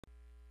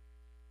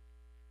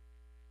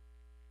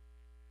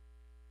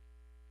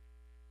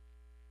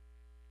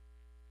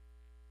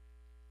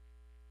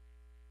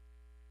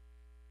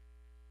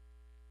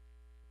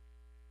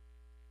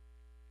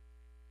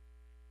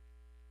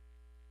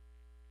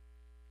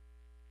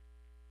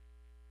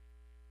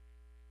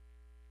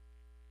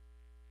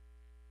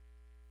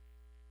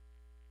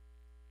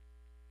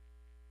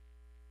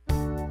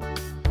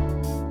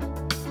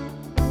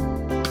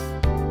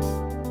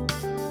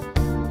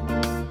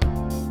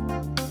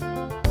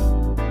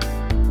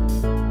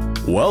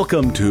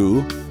Welcome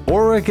to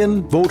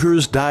Oregon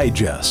Voters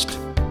Digest,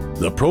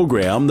 the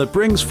program that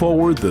brings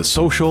forward the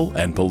social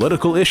and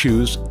political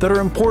issues that are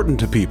important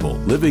to people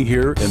living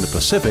here in the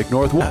Pacific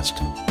Northwest.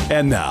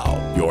 And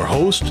now, your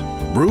host,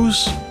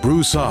 Bruce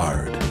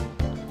Broussard.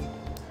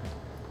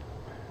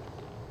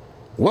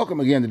 Welcome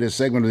again to this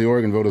segment of the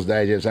Oregon Voters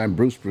Digest. I'm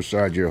Bruce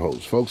Broussard, your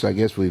host. Folks, I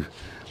guess we've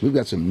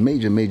got some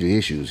major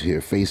issues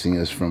here facing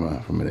us from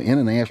an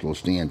international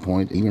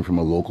standpoint, even from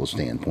a local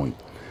standpoint.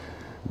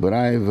 But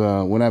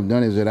what I've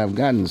done is that I've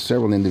gotten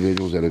several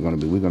individuals that we're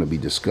going to be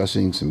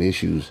discussing some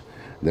issues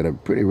that are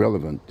pretty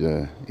relevant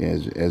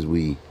as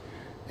we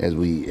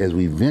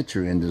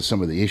venture into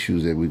some of the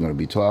issues that we're going to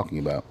be talking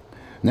about.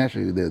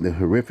 Naturally, the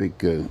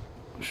horrific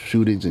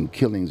shootings and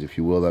killings, if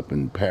you will, up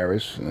in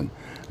Paris, and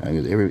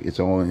it's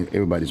all in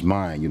everybody's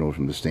mind, you know,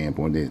 from the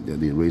standpoint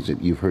the ways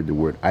that you've heard the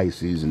word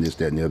ISIS and this,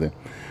 that, and the other,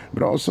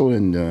 but also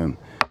in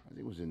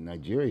it was in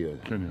Nigeria,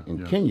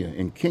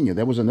 Kenya,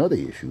 that was another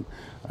issue.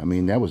 I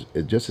mean, that was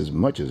just as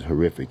much as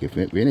horrific. If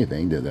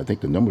anything, I think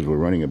the numbers were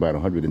running about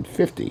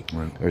 150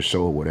 or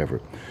so, or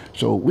whatever.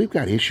 So we've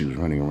got issues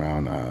running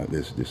around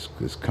this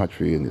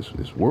country and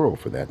this world,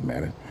 for that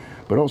matter.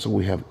 But also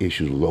we have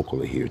issues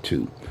locally here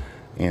too.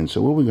 And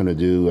so what we're going to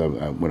do,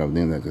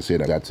 like I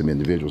said, I got some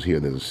individuals here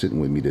that are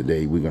sitting with me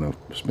today. We're going to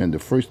spend the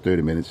first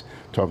 30 minutes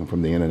talking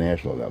from the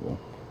international level.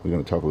 We're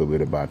going to talk a little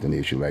bit about an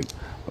issue like,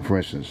 for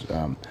instance,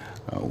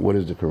 what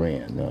is the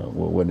Quran?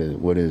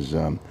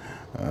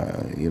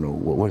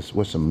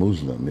 What's a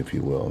Muslim, if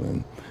you will,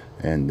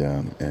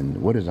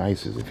 and what is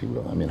ISIS, if you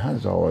will? I mean, how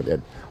does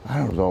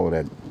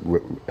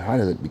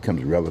it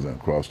becomes relevant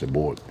across the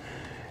board?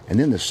 And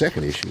then the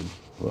second issue,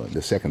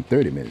 the second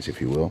 30 minutes, if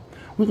you will,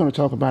 we're going to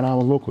talk about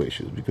our local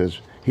issues,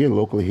 because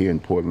locally here in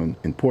Portland,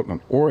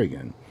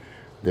 Oregon,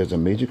 there's a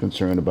major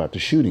concern about the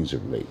shootings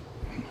of late,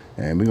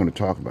 and we're going to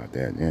talk about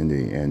that and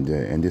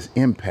this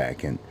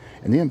impact and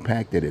the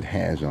impact that it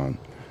has on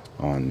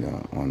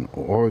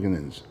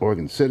Oregon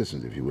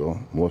citizens, if you will,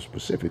 more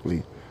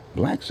specifically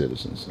black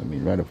citizens. I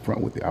mean, right up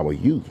front with our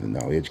youth and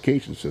our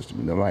education system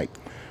and the like.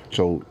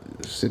 So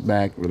sit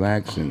back,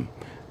 relax, and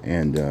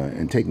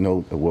take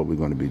note of what we're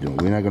going to be doing.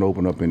 We're not going to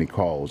open up any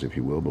calls, if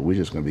you will, but we're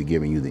just going to be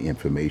giving you the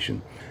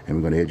information, and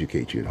we're going to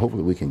educate you. And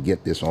hopefully we can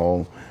get this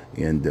all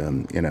in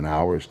an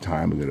hour's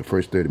time. We're going to, the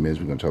first 30 minutes,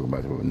 we're going to talk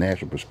about it from a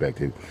national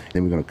perspective.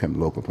 Then we're going to come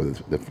local for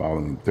the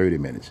following 30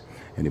 minutes.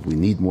 And if we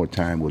need more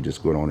time, we'll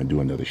just go on and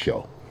do another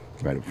show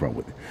right up front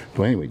with it.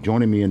 So anyway,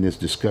 joining me in this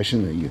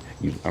discussion,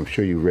 I'm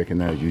sure you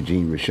recognize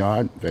Yugen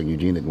Rashad. In fact,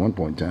 Eugene at one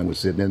point in time was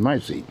sitting in my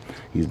seat.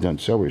 He's done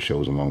several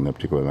shows along that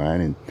particular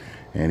line,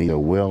 and he's a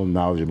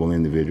well-knowledgeable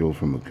individual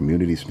from a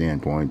community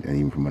standpoint and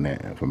even from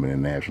a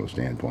national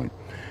standpoint.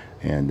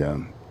 And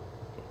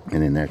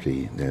then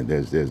actually,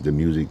 there's the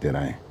music that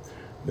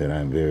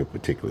I'm very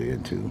particularly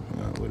into,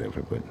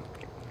 whatever. But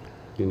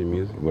into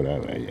music? But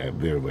I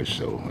very much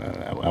so.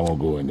 I won't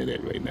go into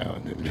that right now.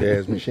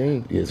 Jazz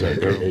machine. Yes,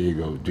 there you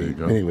go,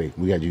 Gene. Anyway,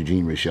 we got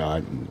Yugen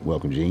Rashad.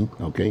 Welcome, Gene.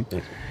 Okay.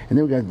 And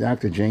then we got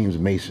Dr. James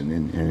Mason.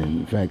 And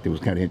in fact, it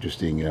was kind of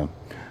interesting.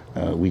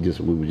 We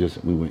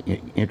were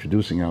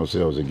introducing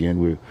ourselves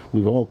again.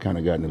 We've all kind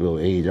of gotten a little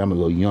age. I'm a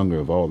little younger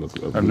of all of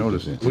I've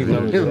noticed.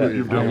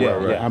 You've done well,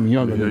 right? I'm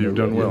younger than you've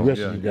done the well.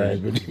 rest of you guys.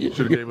 But should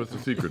have gave us the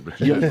secret, but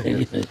you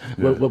didn't.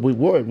 But we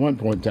were at one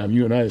point in time.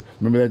 You and I,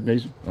 remember that,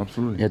 Mason?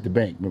 Absolutely. At the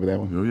bank, remember that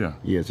one? Oh yeah.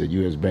 Yeah, it's at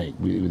U.S. Bank.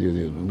 We're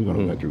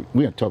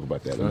gonna talk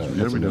about that.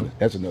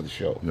 That's another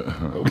show.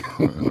 Yeah.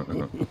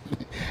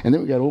 And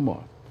then we got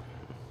Omar.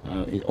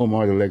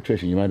 Omar, the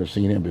electrician. You might have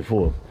seen him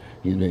before.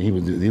 He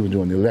was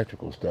doing the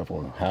electrical stuff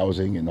on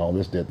housing and all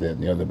this, that,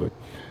 and the other.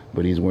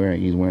 But he's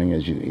wearing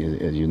as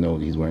you know,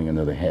 he's wearing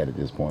another hat at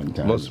this point in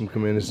time. Muslim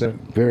Community Center.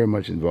 Very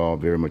much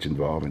involved, and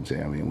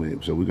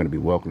so we're going to be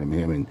welcoming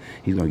him, and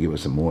he's going to give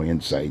us some more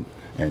insight.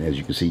 And as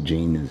you can see,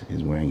 Gene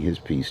is wearing his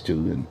piece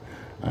too, and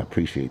I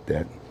appreciate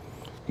that.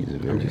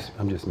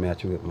 I'm just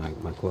matching with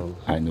my clothes.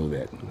 I know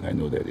that.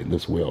 It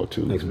looks well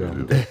too. Thanks,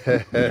 bro.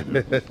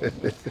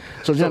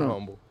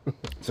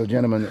 So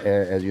gentlemen,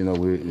 as you know,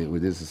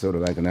 this is sort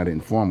of like another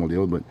informal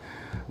deal, but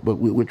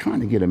we're trying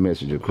to get a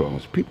message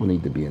across. People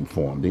need to be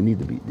informed. They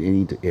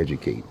need to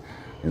educate.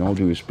 In all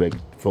due respect,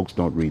 folks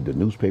don't read the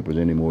newspapers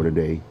anymore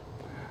today.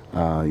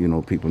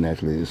 People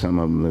naturally, some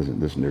of them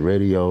listen to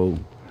radio,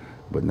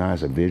 but now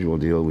it's a visual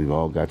deal. We've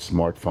all got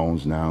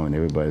smartphones now, and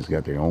everybody's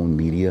got their own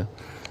media.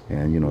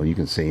 And, you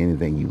can say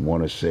anything you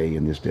want to say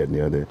and this, that, and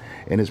the other.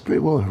 And it's pretty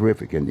well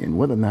horrific. And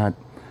whether or not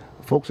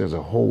folks as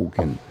a whole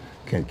can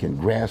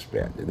grasp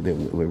that,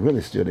 we're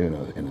really still in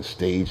a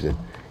stage that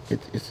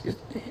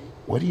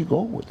where do you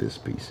go with this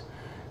piece?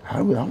 How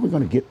are we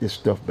going to get this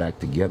stuff back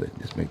together,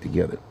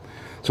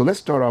 So let's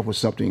start off with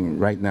something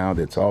right now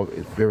that's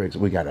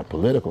we got a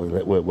political,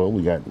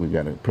 we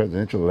got a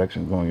presidential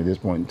election going at this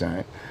point in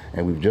time,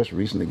 and we've just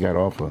recently got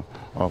off an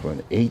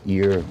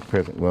 8-year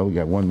president. Well, we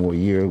got one more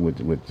year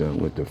with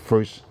the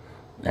first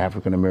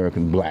African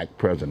American black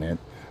president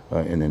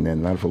and then a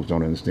lot of folks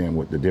don't understand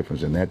what the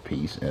difference in that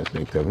piece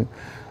aspect of it.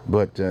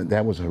 But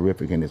that was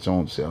horrific in its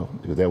own self,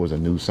 because that was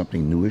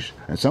something newish,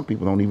 and some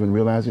people don't even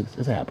realize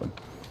it's happened.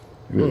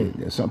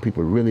 Really, some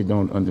people really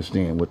don't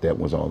understand what that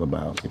was all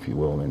about, if you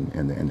will,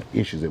 and the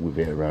issues that we've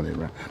had around it.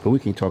 But we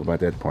can talk about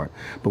that part.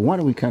 But why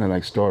don't we kind of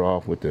like start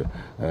off with the,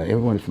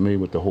 everyone is familiar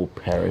with the whole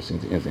Paris,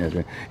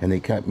 and they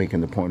kept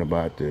making the point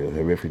about the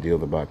horrific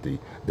deal about the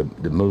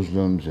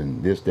Muslims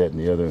and this, that, and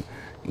the other,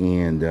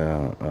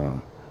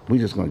 and we're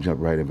just going to jump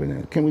right into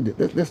that. Can we,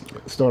 let's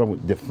start off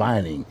with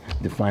defining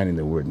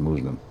the word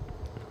Muslim.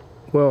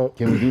 Well,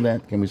 can we do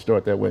that? Can we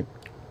start that way?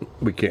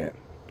 we can't.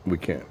 We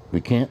can't.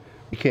 We can't?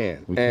 We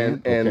can. We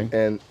and can? and,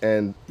 Okay.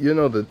 and you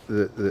know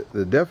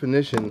the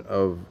definition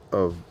of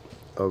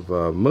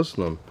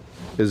Muslim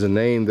is a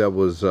name that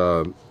was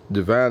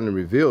divinely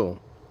revealed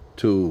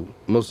to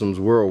Muslims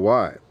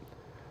worldwide,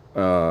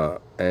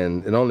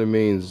 and it only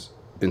means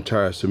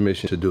entire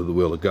submission to do the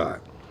will of God.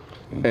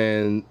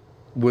 And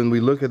when we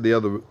look at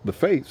the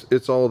faiths,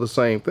 it's all the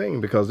same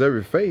thing, because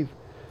every faith,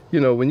 you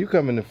know, when you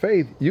come into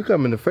faith, you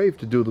come into faith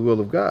to do the will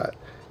of God,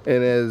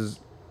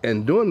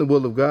 and doing the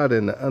will of God,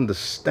 and the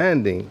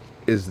understanding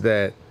is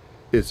that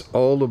it's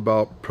all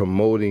about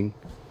promoting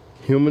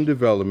human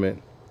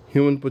development,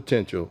 human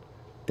potential,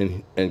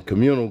 and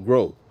communal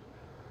growth.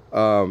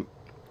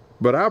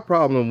 But our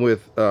problem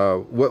with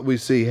what we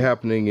see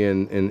happening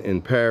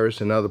in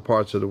Paris and other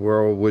parts of the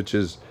world, which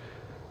is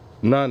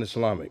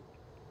non-Islamic,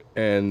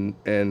 and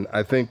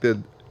I think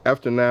that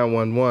after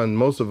 9/11,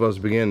 most of us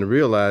began to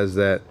realize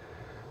that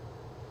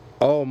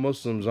all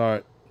Muslims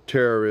aren't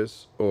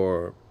terrorists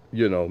or,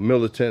 you know,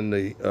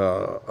 militantly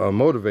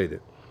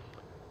motivated.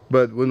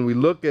 But when we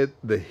look at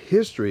the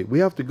history, we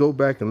have to go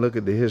back and look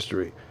at the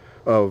history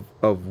of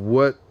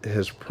what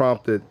has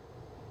prompted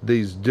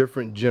these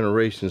different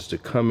generations to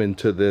come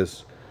into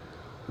this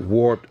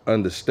warped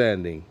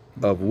understanding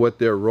of what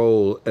their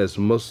role as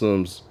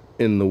Muslims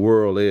in the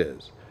world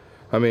is.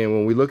 I mean,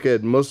 when we look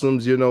at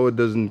Muslims, you know, it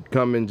doesn't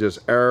come in just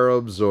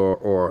Arabs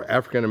or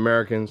African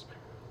Americans.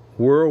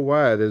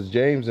 Worldwide, as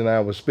James and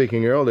I were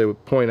speaking earlier,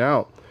 would point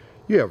out,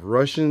 you have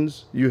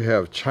Russians, you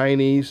have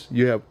Chinese,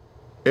 you have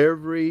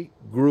every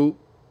group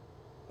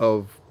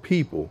of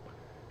people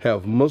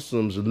have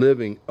Muslims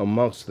living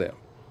amongst them.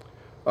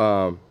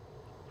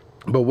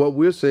 But what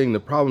we're seeing, the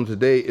problem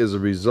today, is a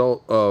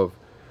result of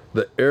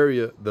the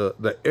era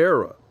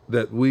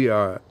that we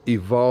are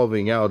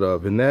evolving out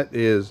of, and that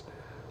is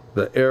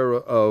the era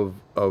of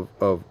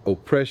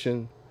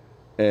oppression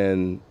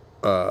and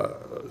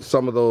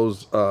some of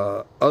those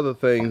other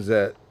things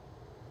that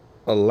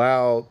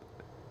allowed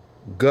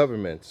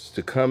governments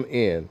to come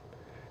in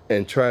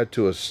and try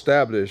to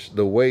establish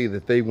the way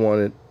that they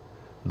wanted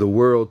the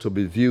world to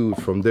be viewed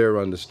from their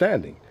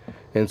understanding.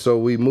 And so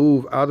we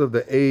move out of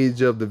the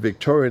age of the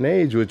Victorian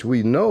age, which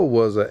we know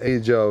was an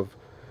age of,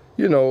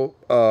 you know,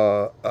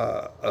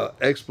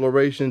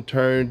 exploration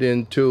turned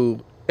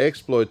into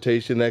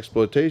exploitation,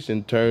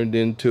 exploitation turned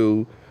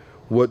into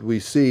what we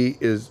see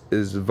is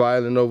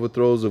violent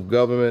overthrows of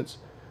governments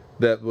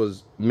that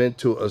was meant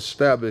to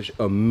establish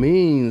a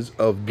means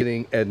of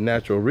getting at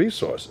natural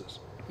resources.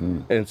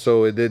 And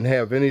so it didn't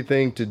have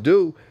anything to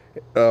do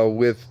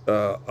with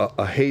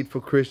a hate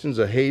for Christians,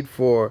 a hate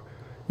for,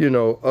 you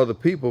know, other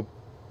people.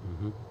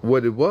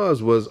 What it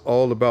was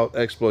all about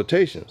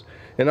exploitations.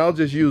 And I'll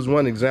just use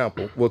one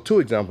example, well, two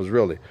examples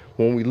really.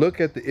 When we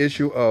look at the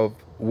issue of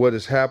what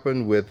has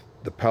happened with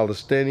the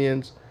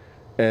Palestinians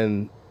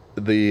and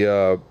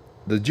the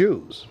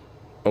Jews,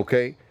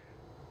 okay?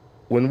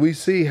 When we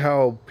see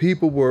how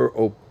people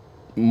were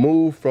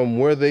moved from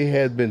where they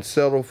had been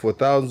settled for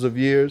thousands of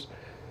years,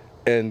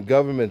 and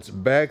governments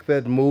back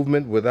that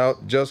movement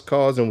without just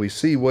cause, and we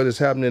see what is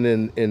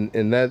happening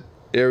in that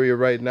area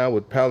right now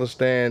with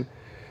Palestine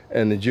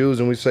and the Jews,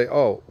 and we say,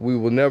 oh, we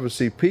will never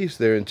see peace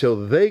there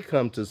until they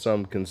come to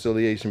some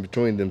conciliation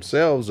between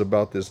themselves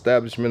about the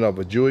establishment of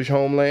a Jewish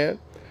homeland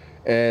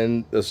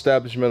and the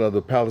establishment of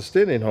the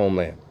Palestinian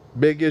homeland.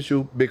 Big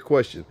issue, big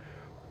question.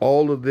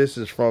 All of this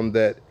is from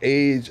that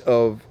age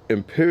of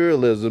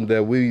imperialism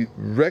that we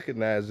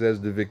recognize as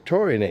the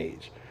Victorian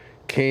age.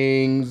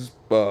 Kings,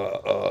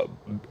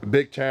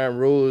 big time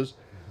rulers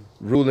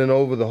ruling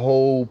over the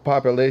whole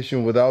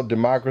population without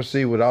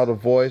democracy, without a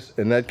voice,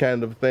 and that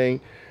kind of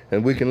thing.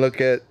 And we can look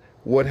at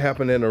what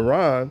happened in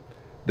Iran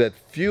that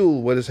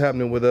fueled what is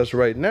happening with us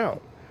right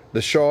now.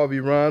 The Shah of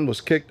Iran was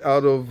kicked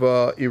out of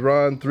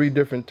Iran 3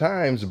 different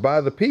times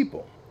by the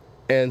people,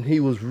 and he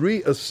was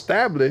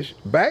reestablished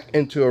back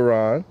into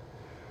Iran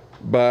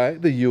by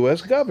the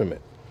U.S.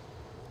 government.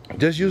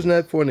 Just using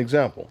that for an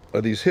example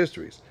of these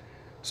histories.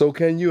 So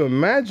can you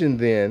imagine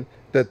then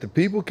that the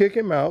people kick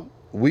him out,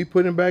 we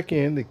put him back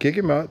in, they kick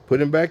him out,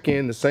 put him back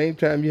in, the same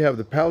time you have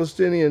the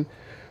Palestinian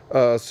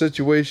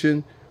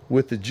situation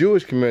with the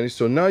Jewish community.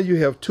 So now you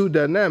have two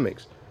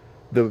dynamics.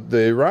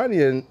 The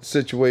Iranian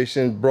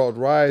situation brought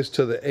rise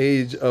to the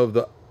age of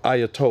the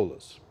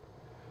Ayatollahs.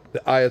 The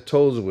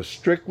Ayatollahs were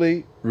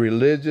strictly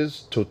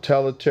religious,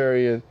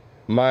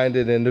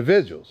 totalitarian-minded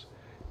individuals.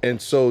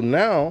 And so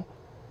now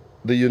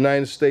the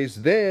United States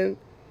then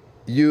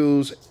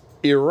use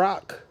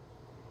Iraq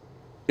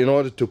in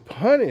order to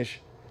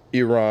punish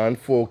Iran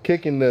for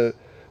kicking the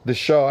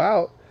Shah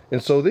out.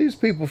 And so these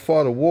people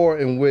fought a war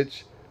in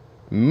which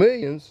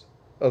millions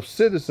of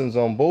citizens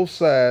on both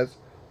sides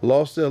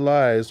lost their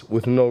lives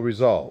with no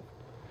resolve.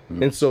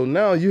 And so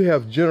now you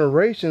have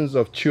generations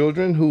of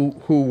children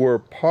who were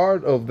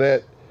part of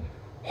that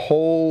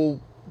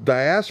whole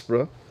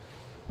diaspora.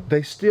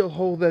 They still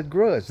hold that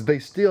grudge. They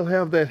still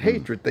have that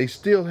hatred. They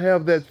still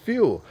have that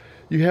fuel.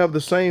 You have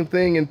the same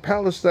thing in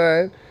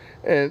Palestine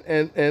and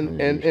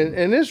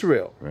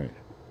Israel. Right.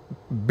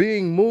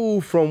 Being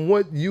moved from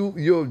what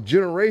your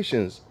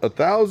generations,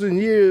 1,000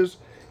 years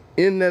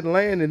in that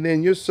land, and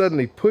then you're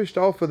suddenly pushed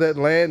off of that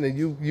land, and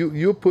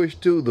you're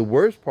pushed to the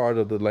worst part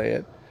of the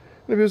land.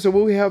 And people say,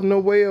 well, we have no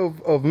way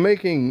of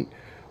making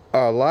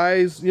our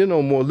lives,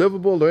 more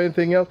livable or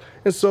anything else.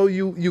 And so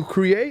you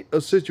create a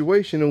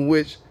situation in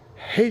which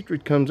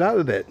hatred comes out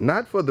of that,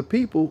 not for the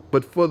people,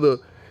 but for the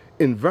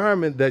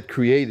environment that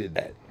created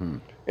that.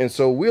 And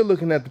so we're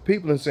looking at the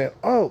people and saying,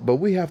 oh, but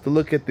we have to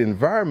look at the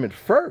environment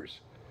first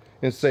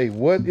and say,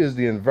 what is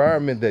the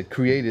environment that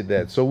created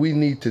that? So we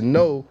need to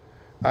know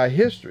our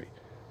history.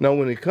 Now,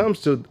 when it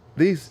comes to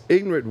these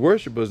ignorant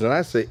worshipers, and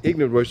I say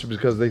ignorant worshipers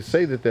because they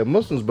say that they're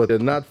Muslims, but they're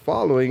not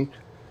following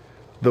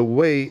the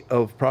way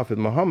of Prophet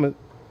Muhammad,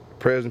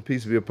 prayers and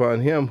peace be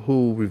upon him,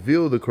 who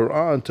revealed the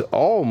Quran to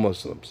all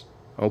Muslims,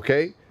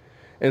 okay?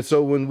 And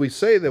so when we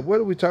say that, what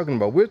are we talking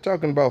about? We're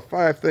talking about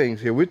 5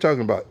 things here. We're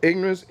talking about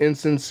ignorance,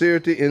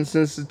 insincerity,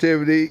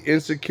 insensitivity,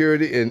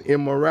 insecurity, and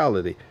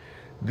immorality.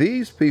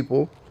 These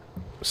people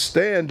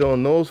stand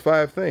on those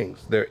 5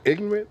 things. They're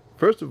ignorant,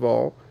 first of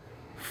all,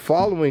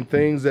 following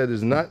things that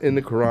is not in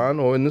the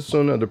Quran or in the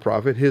Sunnah of the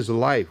Prophet, his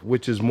life,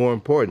 which is more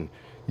important.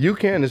 You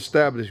can't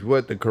establish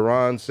what the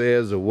Quran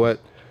says or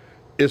what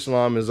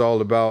Islam is all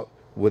about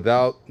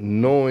without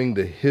knowing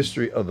the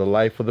history of the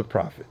life of the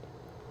Prophet.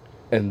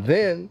 And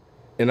then,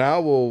 and I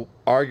will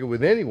argue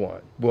with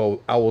anyone,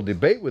 well, I will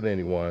debate with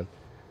anyone,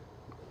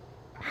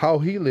 how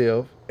he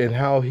lived and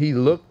how he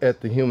looked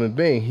at the human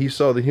being. He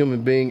saw the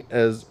human being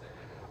as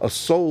a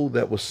soul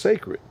that was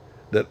sacred,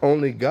 that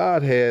only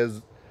God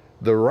has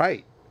the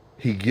right.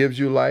 He gives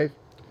you life,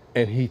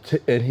 and he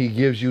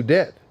gives you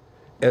death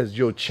as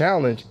your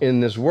challenge in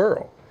this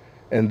world.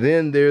 And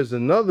then there's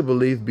another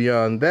belief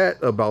beyond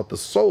that about the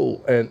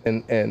soul and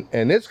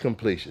its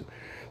completion.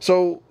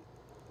 So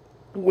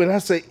when I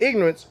say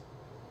ignorance,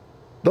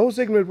 those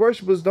ignorant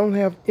worshipers don't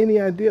have any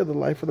idea of the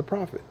life of the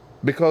Prophet,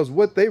 because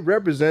what they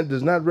represent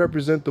does not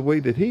represent the way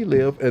that he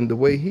lived and the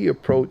way he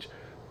approached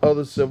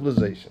other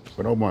civilizations.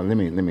 But Omar, let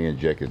me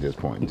inject at this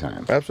point in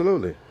time.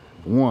 Absolutely.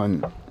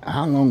 One,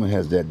 how long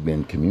has that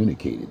been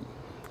communicated?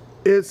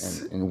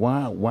 And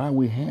why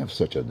we have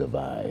such a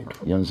divide?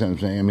 You understand what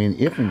I'm saying? I mean,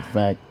 if in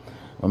fact,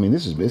 I mean,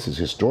 this is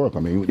historical.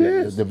 I mean,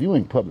 yes. the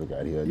viewing public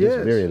out here, yes.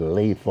 just very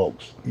lay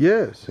folks.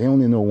 Yes. They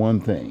only know one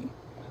thing.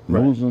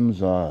 Right.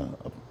 Muslims are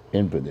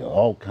infidel,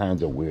 all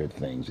kinds of weird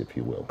things, if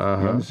you will. You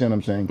understand what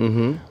I'm saying?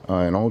 Mm-hmm.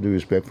 In all due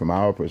respect, from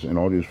our person, in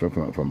all due respect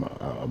from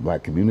a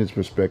black community's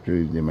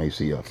perspective, they may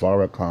see a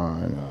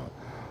Farrakhan,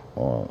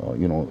 or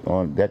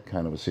on that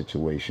kind of a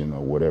situation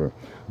or whatever,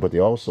 but they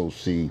also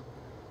see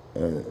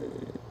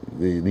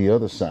the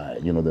other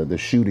side, the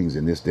shootings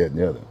and this, that, and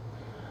the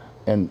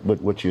other.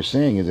 But what you're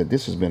saying is that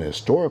this has been a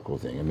historical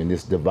thing. I mean,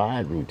 this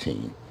divide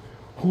routine.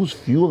 Who's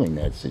fueling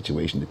that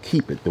situation to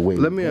keep it the way?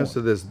 Let me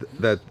answer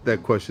that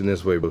question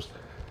this way, Bruce.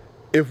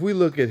 If we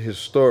look at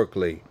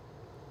historically,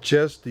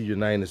 just the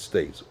United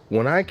States.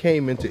 When I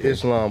came into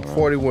Islam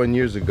 41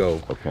 years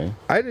ago,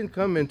 I didn't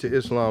come into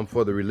Islam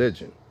for the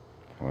religion.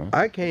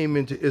 I came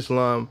into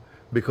Islam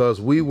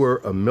because we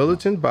were a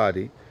militant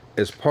body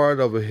as part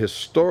of a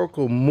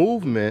historical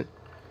movement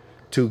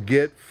to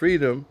get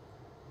freedom,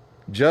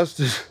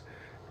 justice,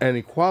 and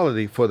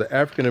equality for the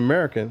African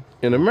American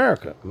in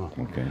America.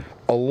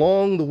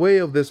 Along the way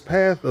of this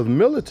path of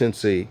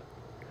militancy,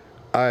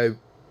 I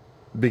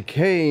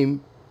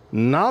became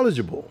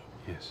knowledgeable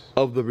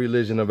of the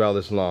religion of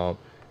Al-Islam,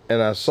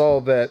 and I saw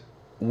that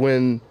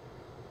when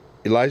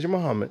Elijah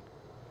Muhammad,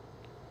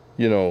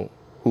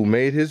 who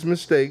made his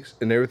mistakes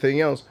and everything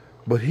else,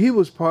 but he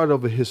was part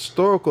of a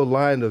historical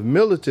line of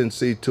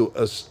militancy to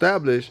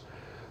establish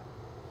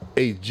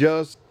a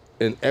just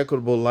and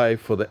equitable life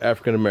for the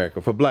African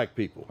American, for black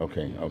people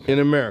in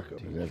America.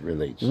 That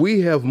relates.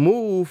 We have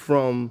moved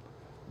from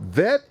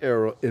that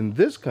era in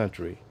this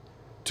country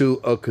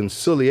to a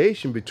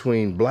conciliation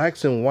between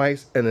blacks and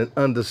whites and an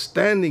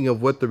understanding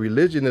of what the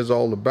religion is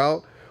all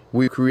about.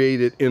 We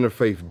created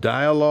interfaith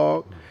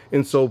dialogue,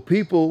 and so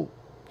people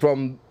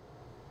from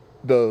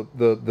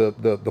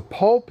the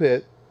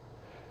pulpit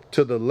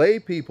to the lay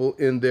people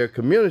in their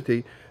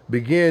community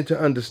begin to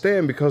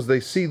understand, because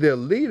they see their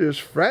leaders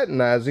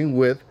fraternizing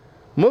with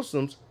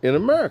Muslims in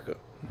America.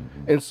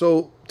 And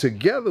so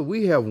together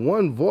we have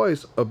one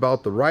voice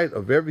about the right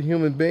of every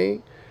human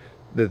being,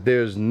 that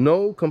there's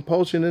no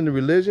compulsion in the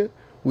religion.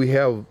 We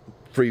have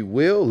free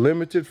will,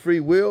 limited free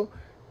will,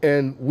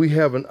 and we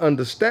have an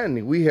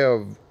understanding. We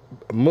have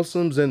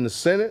Muslims in the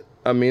Senate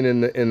I mean,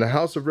 in the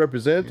House of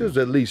Representatives,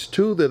 at least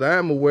 2 that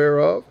I'm aware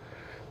of,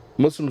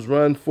 Muslims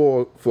run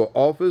for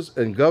office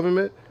and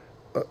government.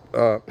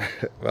 I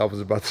was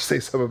about to say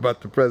something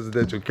about the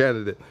presidential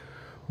candidate,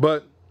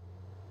 but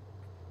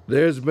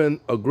there's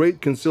been a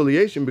great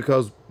conciliation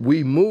because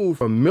we moved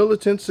from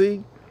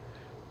militancy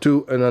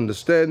to an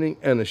understanding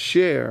and a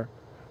share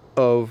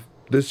of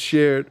this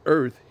shared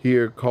earth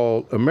here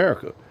called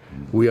America.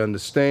 We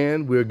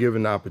understand, we're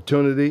given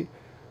opportunity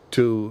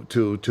to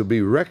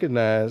be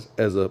recognized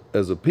as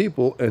a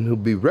people, and to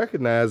be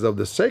recognized of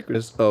the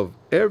sacredness of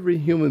every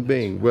human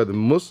being, whether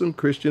Muslim,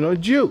 Christian, or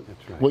Jew.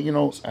 Well, you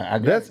know,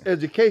 That's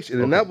education,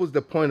 and that was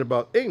the point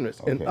about ignorance.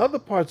 In other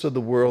parts of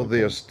the world,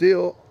 they are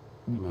still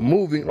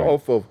moving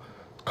off of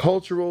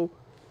cultural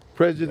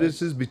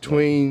prejudices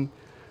between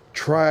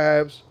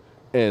tribes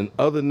and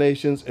other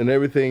nations and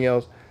everything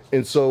else,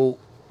 and so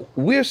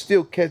we're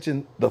still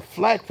catching the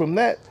flack from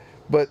that.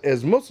 But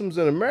as Muslims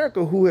in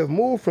America who have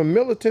moved from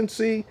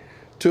militancy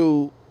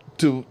to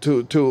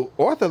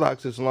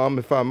Orthodox Islam,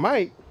 if I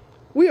might,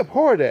 we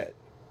abhor that,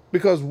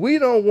 because we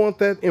don't want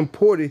that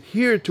imported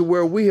here to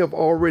where we have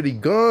already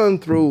gone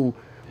through.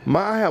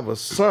 I have a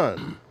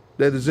son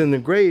that is in the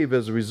grave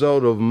as a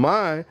result of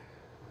my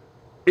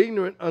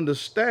ignorant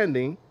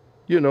understanding,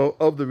 you know,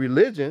 of the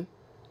religion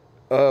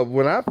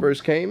when I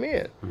first came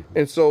in.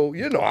 And so,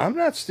 you know, I'm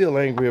not still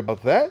angry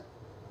about that,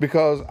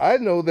 because I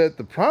know that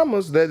the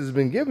promise that has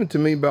been given to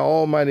me by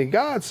Almighty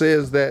God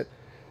says that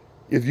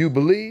if you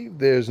believe,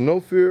 there's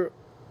no fear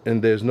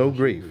and there's no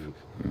grief.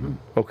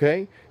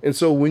 Okay? And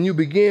so when you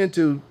begin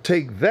to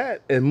take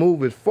that and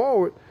move it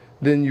forward,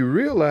 then you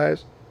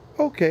realize,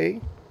 okay,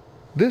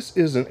 this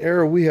is an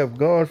era. We have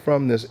gone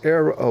from this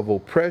era of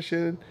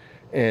oppression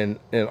and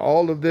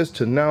all of this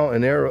to now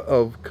an era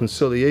of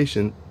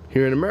conciliation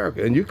here in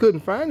America. And you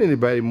couldn't find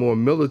anybody more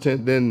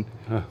militant than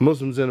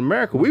Muslims in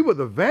America. We were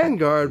the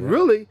vanguard,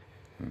 really,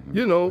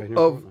 you know,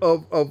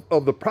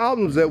 of the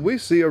problems that we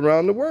see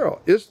around the world.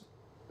 It's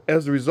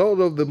as a result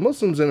of the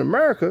Muslims in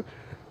America.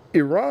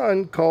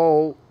 Iran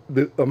called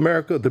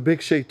America the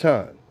big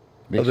shaitan.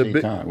 The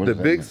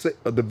big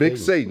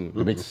Satan.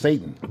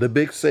 The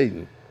big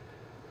Satan.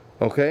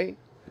 Okay?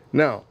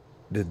 Now,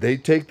 did they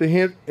take the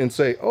hint and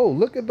say, oh,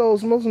 look at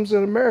those Muslims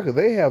in America.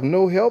 They have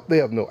no help. They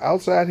have no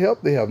outside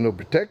help. They have no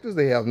protectors.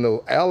 They have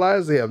no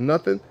allies. They have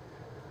nothing.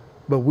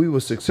 But we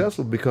were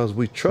successful because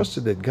we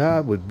trusted that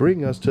God would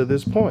bring us to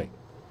this point.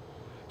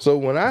 So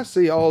when I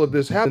see all of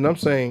this happen, I'm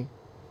saying,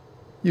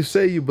 you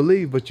say you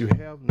believe, but you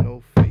have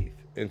no faith.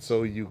 And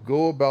so you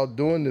go about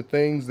doing the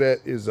things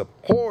that is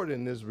abhorred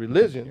in this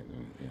religion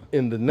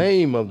in the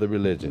name of the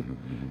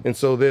religion. And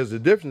so there's a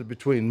difference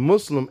between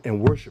Muslim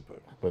and worshiper.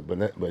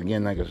 But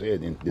again, like I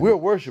said, we're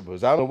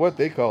worshipers. I don't know what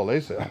they call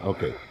themselves.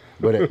 Okay,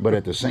 but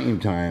at the same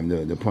time,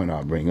 the point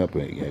I'll bring up,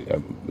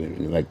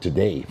 like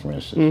today, for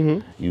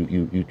instance,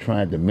 you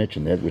tried to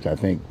mention that, which I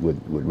think would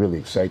really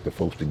excite the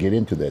folks to get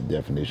into that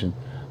definition.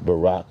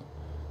 Barack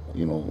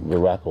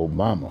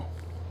Obama.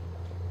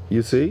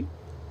 You see?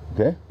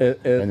 Okay,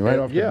 and right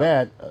off the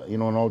bat, you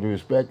know, in all due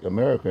respect,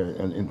 America,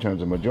 in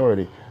terms of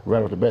majority,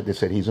 right off the bat, they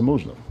said he's a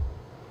Muslim.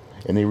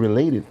 And they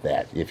related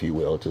that, if you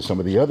will, to some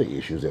of the other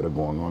issues that are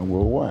going on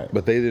worldwide.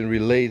 But they didn't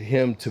relate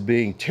him to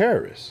being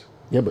terrorists.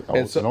 Yeah, but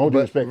in all due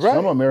respect,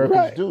 some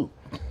Americans do.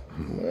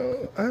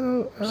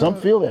 Well, some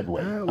feel that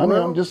way. I mean,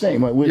 I'm just saying.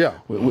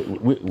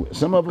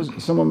 Some of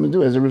them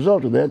do. As a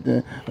result of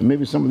that,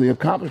 maybe some of the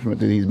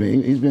accomplishment that he's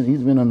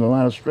been under a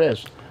lot of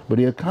stress, but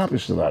he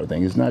accomplished a lot of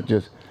things. It's not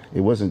just.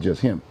 It wasn't just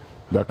him.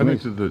 Dr. I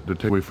think the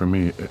takeaway for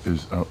me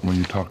is when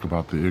you talk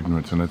about the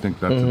ignorance, and I think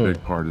that's a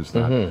big part, is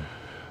that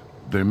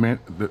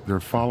they're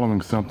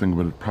following something,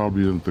 but it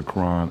probably isn't the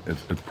Quran.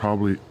 It's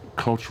probably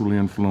culturally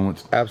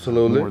influenced,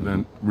 absolutely, more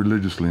than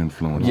religiously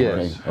influenced.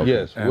 Yes, right?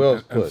 Yes.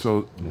 And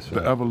so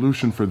the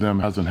evolution for them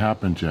hasn't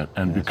happened yet,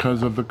 and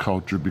because of the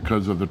culture,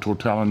 because of the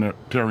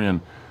totalitarian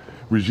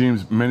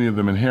regimes, many of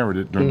them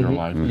inherited during their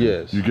life.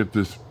 Yes. You get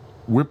this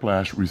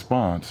whiplash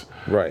response,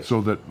 right? So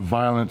that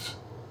violence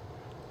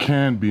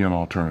can be an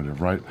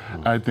alternative, right?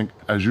 I think,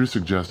 as you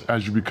suggest,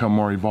 as you become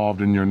more evolved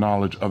in your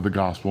knowledge of the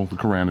gospel, the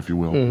Quran, if you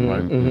will,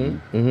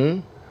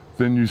 right?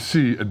 Then you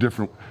see a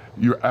different,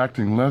 you're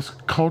acting less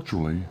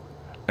culturally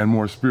and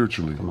more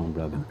spiritually. Come on,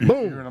 brother. You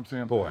hear what I'm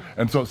saying? Boy.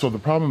 And so the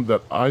problem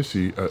that I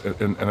see,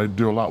 and I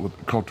do a lot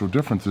with cultural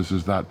differences,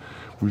 is that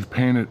we've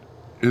painted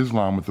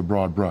Islam with a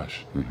broad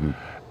brush.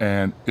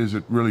 And is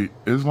it really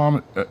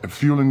Islam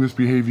fueling this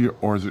behavior,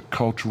 or is it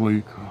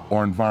culturally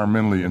or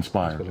environmentally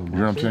inspired? You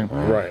know what I'm saying?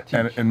 Right.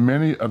 And in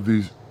many of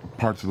these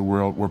parts of the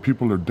world where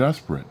people are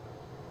desperate,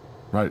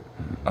 right,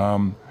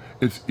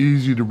 it's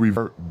easy to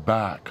revert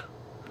back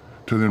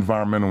to the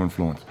environmental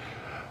influence.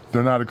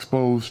 They're not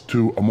exposed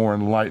to a more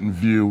enlightened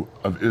view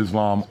of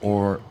Islam,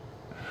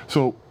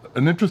 so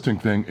an interesting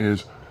thing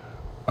is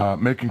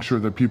making sure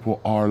that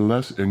people are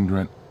less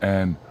ignorant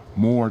and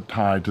more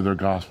tied to their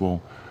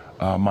gospel.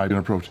 Might be an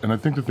approach. And I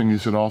think the thing you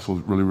said also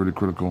is really, really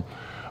critical.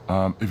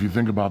 If you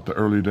think about the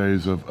early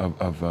days of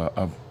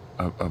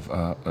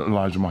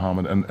Elijah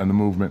Muhammad and the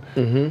movement,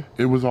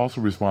 it was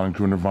also responding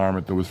to an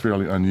environment that was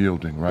fairly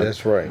unyielding, right?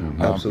 That's right.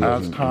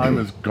 Absolutely. As time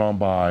has gone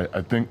by,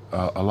 I think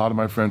a lot of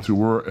my friends who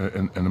were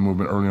in the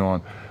movement early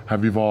on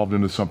have evolved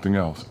into something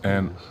else.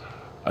 And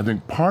I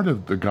think part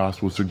of the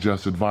gospel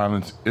suggests that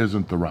violence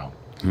isn't the route.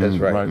 That's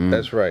right. Right?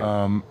 That's right.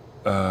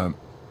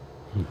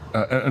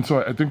 And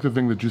so I think the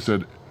thing that you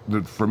said,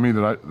 that for me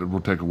that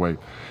will take away,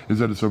 is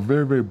that it's a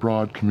very, very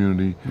broad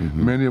community,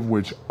 many of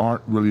which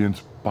aren't really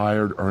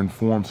inspired or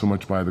informed so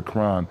much by the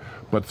Quran,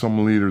 but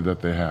some leader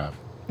that they have.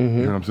 You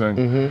know what I'm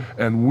saying?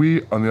 And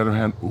we, on the other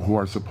hand, who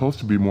are supposed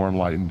to be more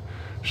enlightened,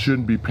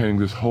 shouldn't be painting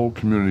this whole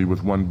community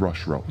with one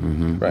brushstroke.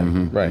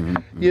 Right.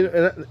 You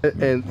know,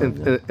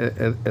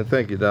 and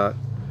thank you, Doc.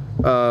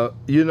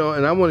 You know,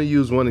 and I want to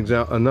use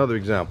another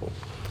example.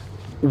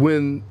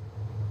 When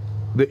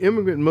the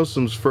immigrant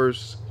Muslims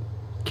first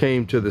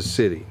came to the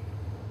city,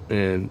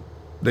 and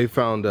they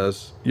found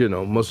us, you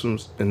know,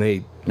 Muslims, and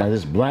they... Now,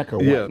 this black or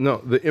white? Yeah, no,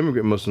 the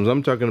immigrant Muslims.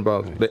 I'm talking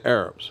about the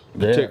Arabs,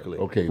 particularly.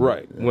 Okay.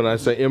 Right. When I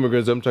say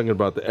immigrants, I'm talking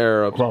about the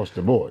Arabs. Across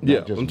the board,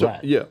 not just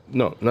black.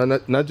 No,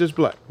 not just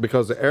black,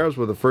 because the Arabs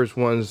were the first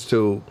ones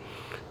to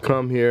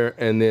come here,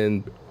 and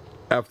then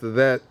after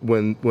that,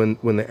 when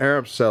the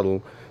Arabs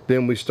settled,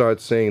 then we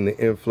start seeing the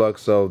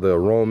influx of the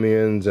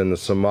Romans and the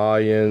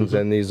Somalians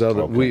and these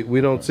other.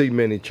 We don't see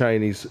many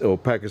Chinese or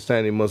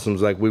Pakistani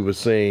Muslims like we were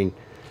seeing,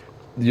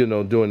 you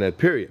know, during that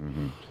period.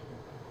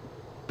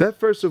 That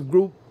first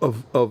group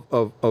of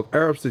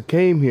Arabs that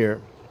came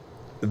here,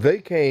 they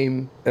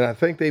came, and I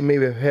think they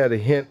maybe have had a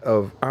hint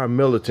of our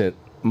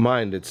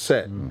militant-minded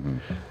set.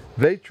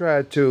 They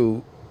tried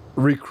to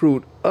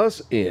recruit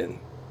us in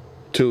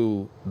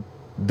to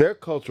their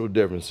cultural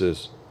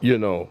differences, you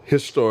know,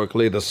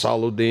 historically, the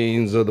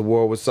Saladins of the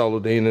war with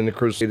Saladin and the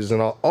Crusaders and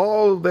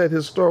all of that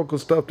historical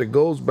stuff that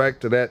goes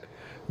back to that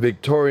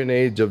Victorian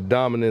age of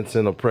dominance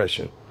and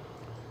oppression.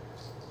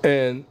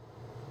 And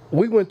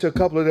we went to a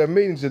couple of their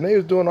meetings, and they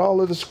was doing all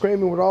of the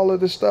screaming with all of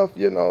this stuff,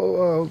 you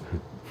know,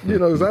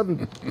 because I've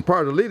been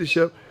part of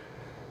leadership.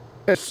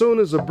 As soon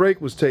as a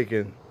break was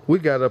taken, we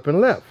got up and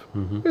left.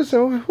 We said,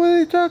 what are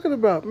you talking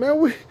about,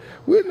 man?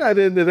 We're not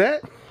into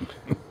that.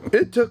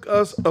 It took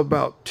us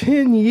about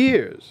 10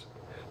 years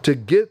to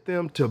get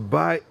them to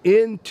buy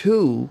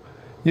into,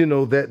 you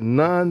know, that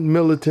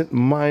non-militant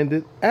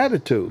minded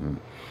attitude.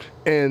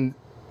 And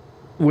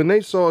when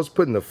they saw us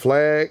putting the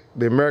flag,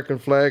 the American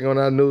flag on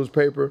our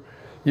newspaper,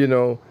 you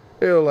know,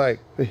 they were like,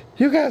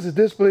 you guys are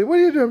disbelieving. What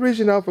are you doing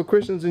reaching out for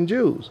Christians and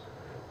Jews?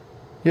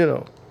 You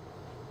know,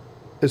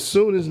 as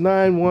soon as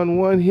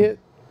 911 hit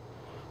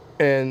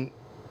and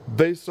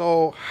they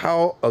saw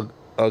how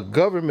a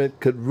government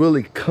could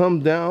really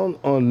come down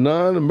on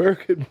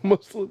non-American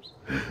Muslims,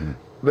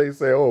 they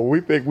say, oh,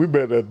 we think we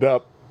better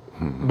adopt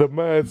the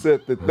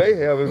mindset that they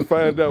have and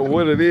find out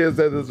what it is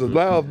that has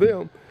allowed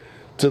them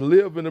to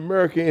live in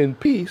America in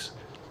peace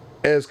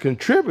as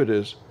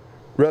contributors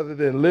rather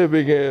than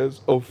living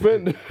as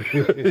offenders.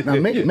 Now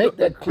make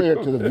that clear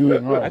to the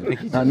viewing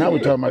audience. Now we're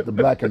talking about the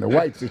black and the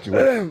white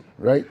situation,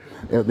 right?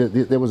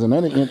 There was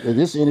another,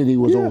 this entity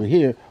was over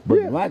here,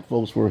 but black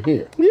folks were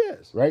here.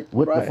 Yes. Right?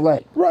 With the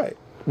flag. Right.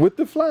 With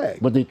the flag.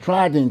 But they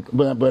tried to,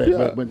 but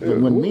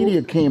when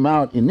media came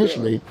out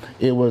initially,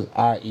 it was,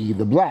 i.e.,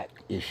 the black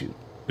issue.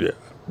 Yeah.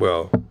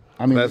 Well,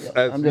 I mean,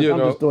 I'm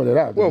just throwing it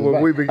out. Well,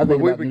 when we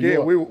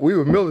began, we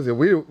were militant.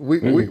 We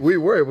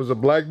were. It was a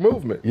black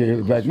movement. Yeah, it was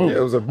a black movement. Yeah,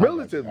 it was a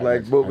militant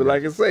black movement.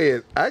 Like I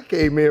said, I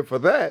came in for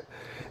that,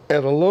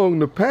 and along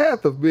the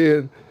path of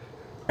being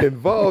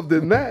involved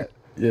in that,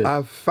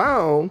 I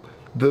found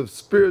the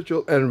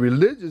spiritual and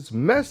religious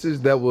message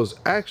that was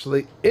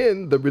actually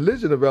in the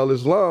religion of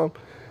Islam,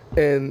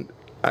 and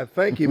I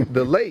thank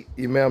the late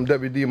Imam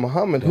W.D.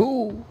 Muhammad,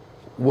 who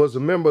was a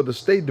member of the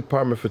State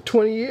Department for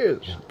 20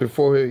 years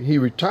before he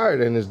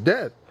retired in his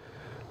death,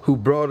 who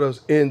brought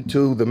us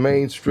into the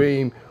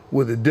mainstream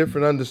with a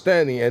different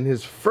understanding. And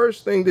his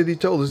first thing that he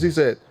told us, he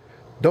said,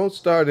 don't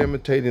start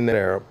imitating the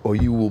Arab or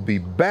you will be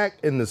back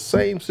in the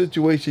same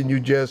situation you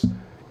just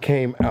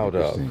came out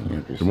of.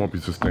 It won't be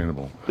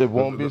sustainable. It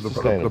won't be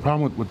sustainable. The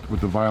problem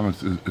with the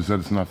violence is that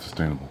it's not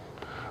sustainable.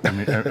 I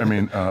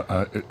mean,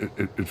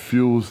 it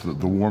fuels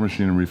the war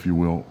machinery, if you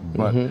will,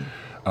 but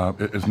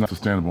it's not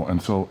sustainable.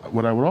 And so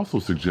what I would also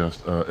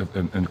suggest,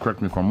 and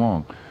correct me if I'm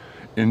wrong,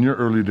 in your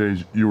early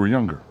days, you were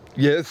younger.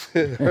 Yes.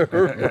 And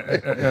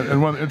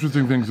one of the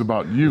interesting things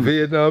about youth,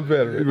 Vietnam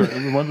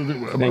veteran. one of the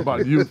things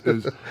about youth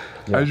is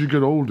as you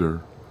get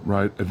older,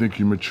 right, I think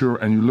you mature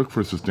and you look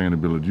for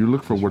sustainability. You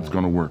look for what's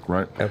going to work,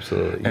 right?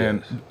 Absolutely.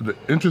 And the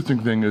interesting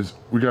thing is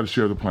we got to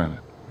share the planet.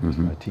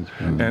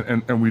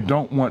 And we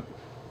don't want,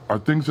 our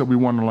things that we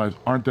want in life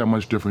aren't that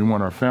much different. We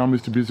want our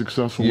families to be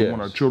successful. We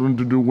want our children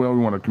to do well. We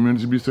want our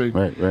community to be safe.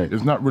 Right.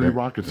 It's not really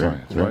rocket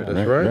science, right?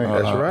 That's right.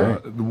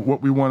 That's right.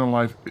 What we want in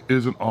life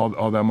isn't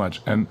all that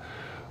much. And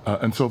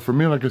so for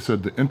me, like I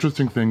said, the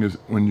interesting thing is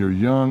when you're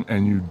young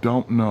and you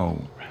don't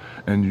know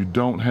and you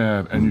don't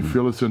have and you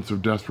feel a sense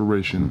of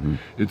desperation,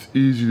 it's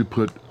easy to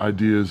put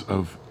ideas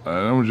of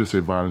I don't want to just say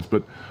violence,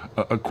 but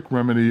a quick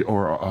remedy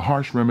or a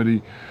harsh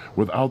remedy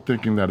without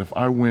thinking that if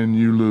I win,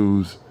 you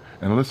lose,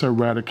 and unless I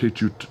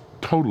eradicate you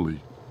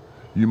totally,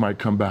 you might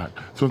come back.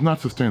 So it's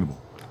not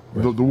sustainable.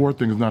 Right. The war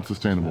thing is not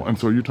sustainable. And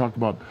so you talk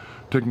about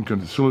taking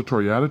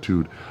conciliatory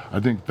attitude. I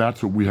think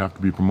that's what we have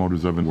to be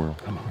promoters of in the world.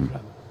 Come on,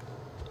 brother.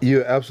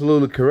 You're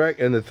absolutely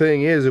correct. And the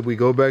thing is, if we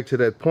go back to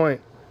that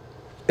point,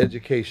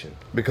 education,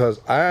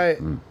 because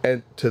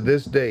and to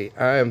this day,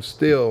 I am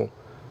still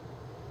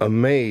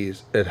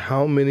amazed at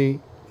how many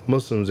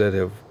Muslims that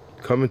have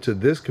come into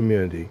this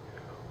community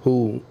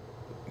who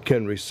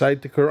can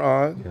recite the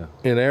Quran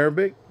in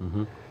Arabic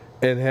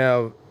and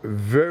have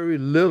very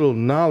little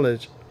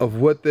knowledge of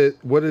what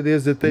it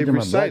is that they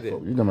recited. You're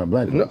talking about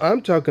black folks. No,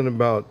 I'm talking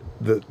about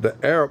the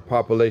Arab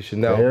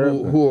population now,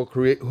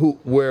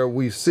 where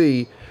we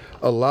see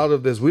a lot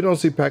of this. We don't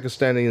see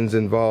Pakistanis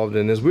involved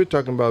in this. We're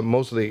talking about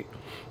mostly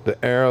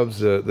the Arabs,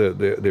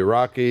 the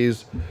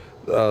Iraqis,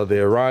 the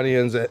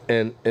Iranians,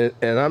 and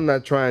I'm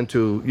not trying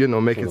to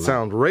make it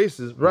sound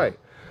racist, right?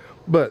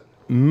 But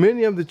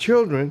many of the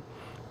children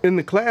in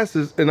the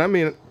classes, and I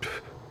mean,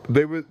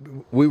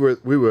 we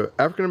were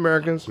African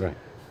Americans, right?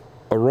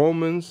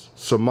 Romans,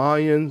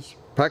 Somalians,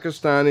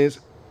 Pakistanis,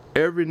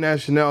 every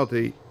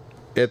nationality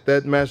at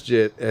that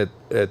masjid at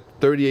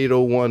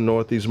 3801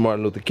 Northeast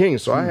Martin Luther King.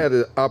 So I had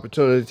an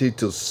opportunity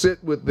to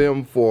sit with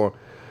them for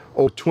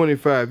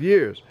 25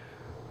 years.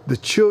 The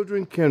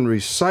children can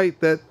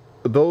recite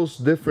those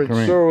different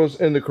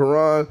surahs in the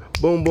Quran,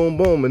 boom, boom,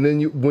 boom, and then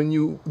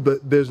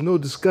there's no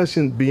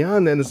discussion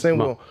beyond that and saying,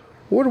 well,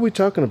 what are we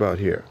talking about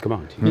here? Come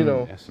on,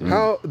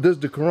 how does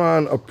the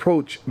Quran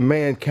approach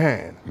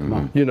mankind?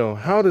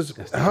 How does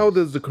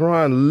the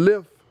Quran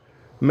lift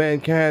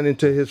mankind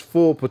into his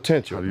full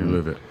potential? How do you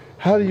live it?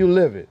 How do you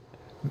live it?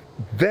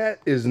 That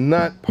is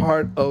not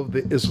part of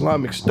the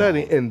Islamic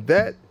study, and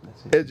that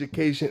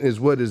education is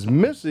what is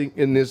missing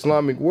in the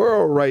Islamic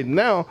world right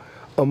now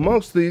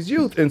amongst these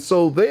youth. And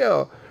so they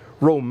are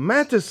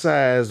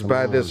romanticized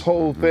by this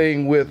whole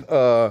thing with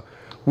the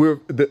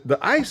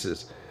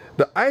ISIS.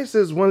 The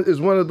ISIS is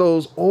one of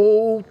those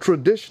old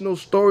traditional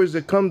stories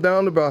that come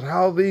down about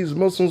how these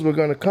Muslims were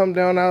going to come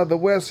down out of the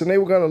West and they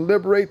were going to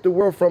liberate the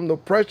world from the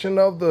oppression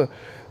of the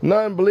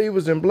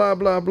non-believers and blah,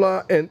 blah,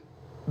 blah. And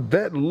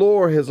that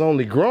lore has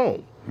only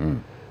grown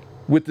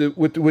with the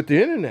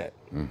internet.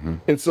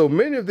 And so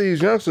many of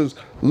these youngsters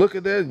look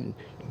at that and,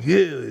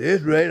 yeah,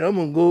 that's right, I'm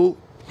going to go.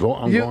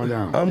 I'm going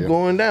down. I'm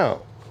going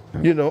down,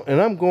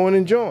 and I'm going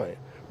and join.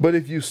 But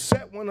if you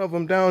set one of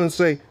them down and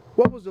say,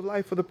 what was the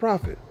life of the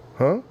prophet?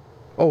 Huh?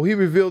 Oh, he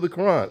revealed the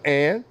Quran.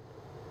 And?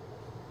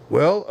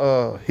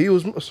 Well, he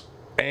was,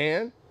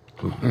 and?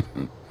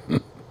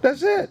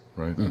 That's it.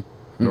 Right.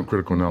 No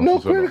critical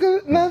analysis. No critical,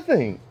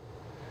 nothing.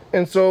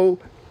 And so,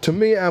 to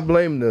me, I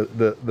blame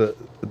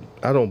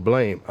I don't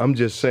blame, I'm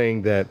just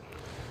saying that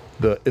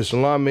the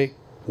Islamic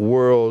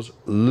world's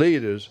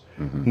leaders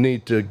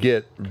need to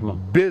get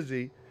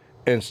busy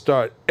and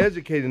start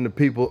educating the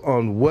people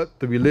on what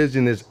the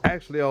religion is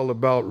actually all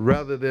about,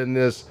 rather than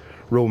this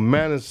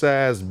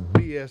romanticized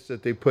BS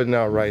that they're putting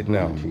out right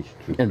now.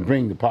 And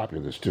bring the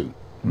populace too.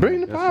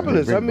 Bring the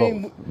populace.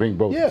 Bring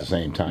both at the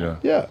same time.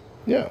 Yeah.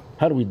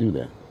 How do we do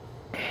that?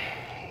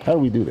 How do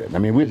we do that? I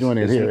mean, we're doing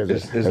it here.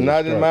 It's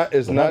not in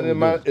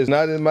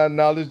my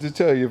knowledge to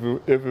tell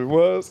you. If it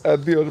was,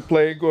 I'd be on the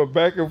plane going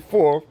back and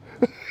forth.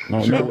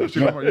 I do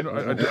think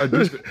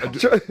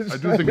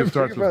it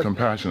starts with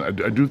compassion.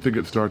 I do think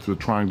it starts with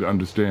trying to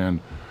understand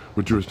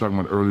what you were talking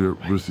about earlier,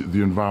 was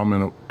the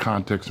environmental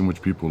context in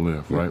which people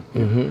live, right?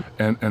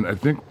 And I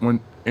think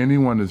when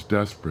anyone is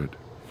desperate,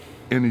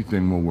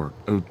 anything will work.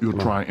 You'll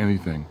try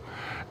anything.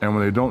 And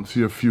when they don't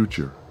see a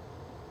future,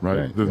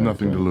 there's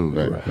nothing to lose.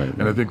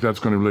 And I think that's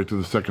going to relate to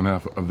the second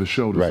half of the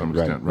show to some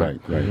extent,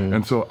 right?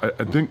 And so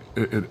I think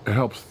it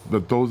helps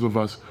that those of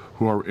us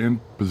who are in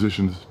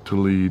positions to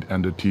lead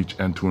and to teach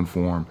and to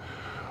inform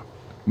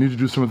need to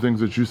do some of the things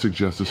that you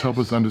suggest to help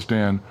us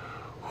understand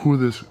who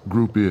this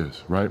group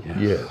is, right?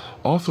 Yes.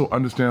 Also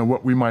understand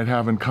what we might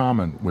have in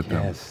common with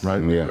them,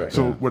 right?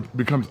 So what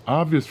becomes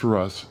obvious for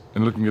us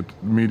in looking at the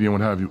media and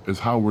what have you is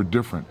how we're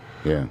different.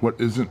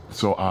 What isn't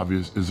so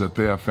obvious is that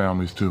they have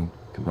families too,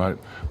 right?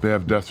 They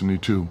have destiny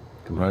too,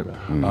 right?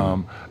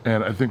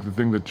 And I think the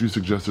thing that you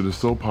suggested is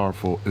so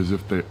powerful is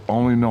if they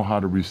only know how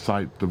to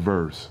recite the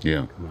verse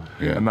and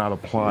not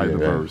apply the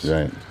verse,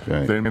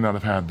 they may not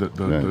have had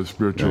the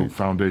spiritual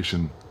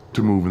foundation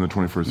to move in the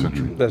 21st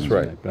century. That's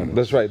right.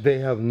 That's right. They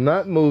have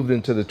not moved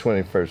into the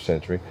 21st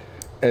century,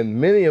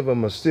 and many of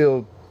them are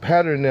still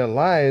patterning their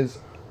lives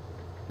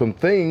from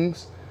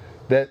things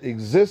that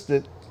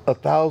existed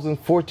 1,000,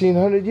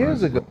 1,400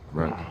 years ago.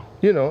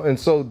 And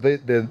so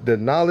the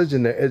knowledge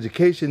and their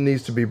education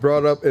needs to be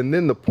brought up, and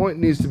then the point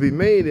needs to be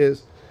made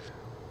is,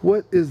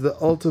 what is the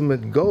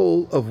ultimate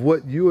goal of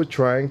what you are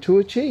trying to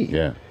achieve?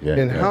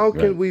 And how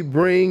can we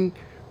bring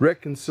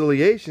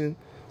reconciliation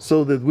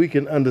so that we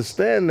can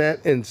understand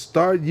that and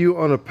start you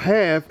on a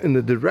path in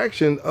the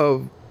direction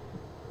of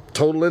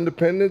total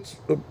independence,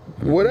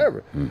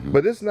 whatever.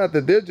 But it's not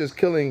that they're just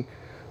killing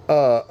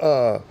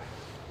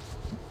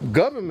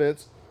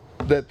governments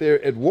that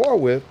they're at war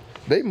with,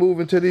 they move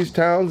into these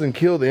towns and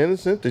kill the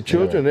innocent, the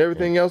children, and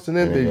everything else, and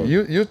then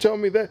you tell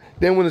me that.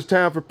 Then when it's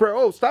time for prayer,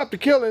 oh, stop the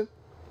killing.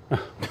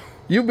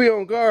 You be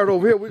on guard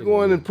over here. We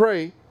go in and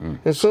pray.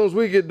 As soon as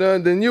we get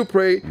done, then you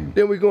pray.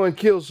 Then we go and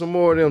kill some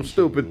more of them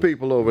stupid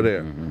people over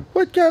there.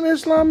 What kind of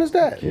Islam is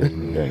that?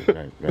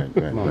 Right.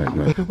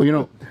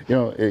 Well,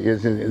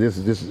 this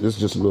is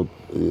just a little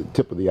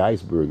tip of the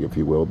iceberg, if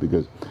you will,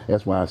 because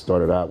that's why I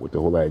started out with the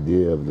whole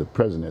idea of the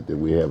president that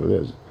we have of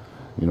this.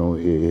 You know,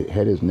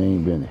 had his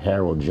name been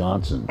Harold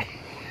Johnson,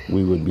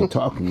 we would be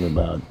talking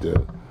about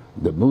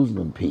the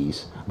Muslim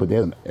piece. But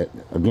then,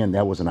 again,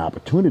 that was an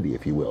opportunity,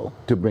 if you will,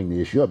 to bring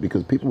the issue up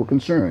because people were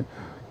concerned.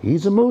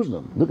 He's a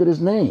Muslim. Look at his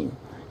name.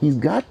 He's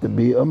got to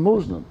be a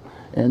Muslim.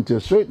 And to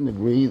a certain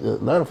degree, a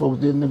lot of folks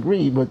didn't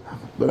agree, but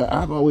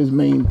I've always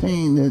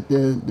maintained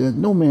that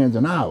no man's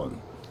an island.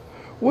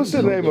 What's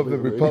the name of the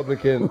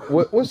Republican?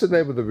 What's the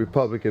name of the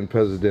Republican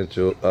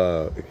presidential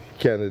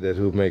candidate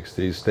who makes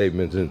these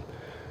statements? And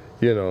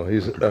you know,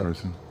 he's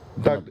Carson.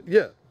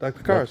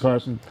 Dr.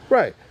 Carson.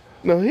 Right.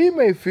 Now he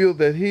may feel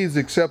that he's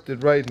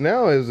accepted right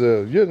now as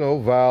a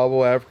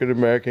viable African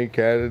American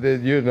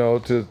candidate,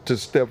 to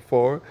step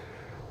forward.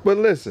 But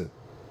listen,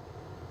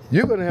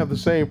 you're going to have the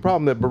same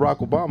problem that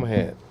Barack Obama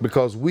had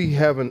because we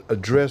haven't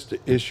addressed the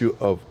issue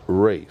of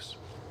race.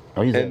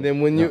 Oh, and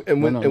then when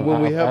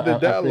we have the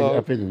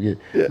dialogue,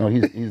 no,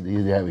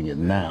 he's having it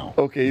now.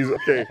 Okay, he's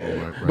okay.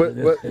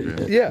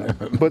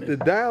 But the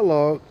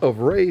dialogue of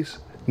race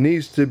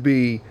needs to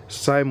be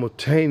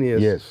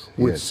simultaneous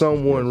with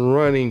someone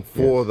running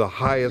for the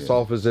highest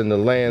office in the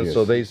land,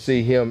 so they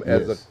see him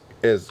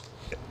as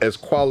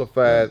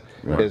qualified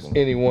as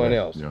anyone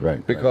else.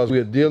 Because we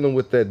are dealing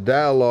with that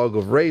dialogue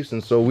of race,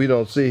 and so we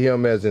don't see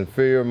him as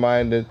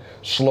inferior-minded,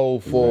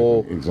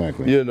 slowful,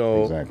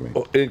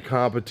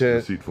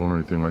 incompetent, deceitful, or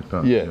anything like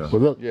that.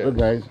 Well, look,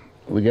 guys.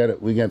 We got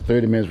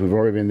 30 minutes. We've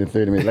already been in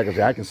 30 minutes. Like I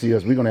said, I can see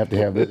us. We're going to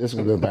have this. This is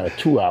going to be about a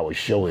 2-hour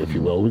show, if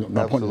you will. We're going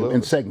to put it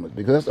in segments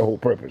because that's the whole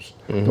purpose.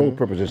 The whole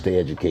purpose is to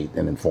educate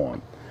and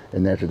inform.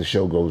 And after the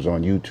show goes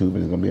on YouTube,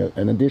 it's going to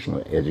be an additional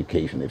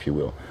education, if you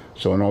will.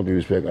 So in all due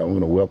respect, I'm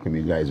going to welcome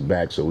you guys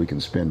back so we can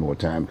spend more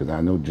time because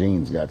I know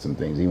Gene's got some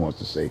things he wants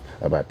to say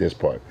about this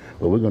part.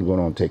 But we're going to go on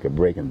and take a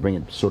break and bring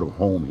it sort of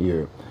home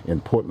here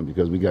in Portland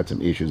because we got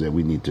some issues that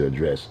we need to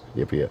address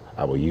if here,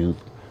 our youth,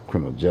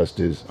 criminal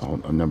justice,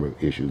 a number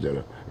of issues that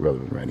are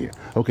relevant right here.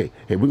 Okay,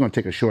 hey, we're going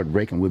to take a short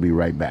break and we'll be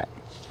right back.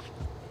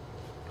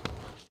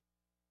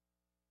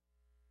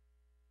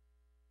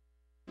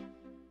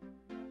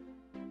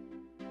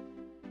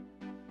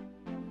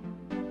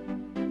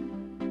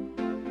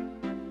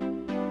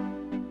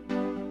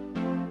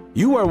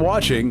 You are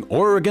watching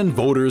Oregon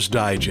Voters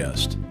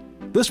Digest.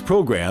 This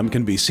program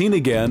can be seen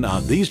again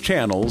on these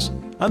channels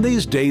on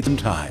these dates and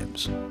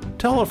times.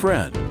 Tell a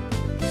friend.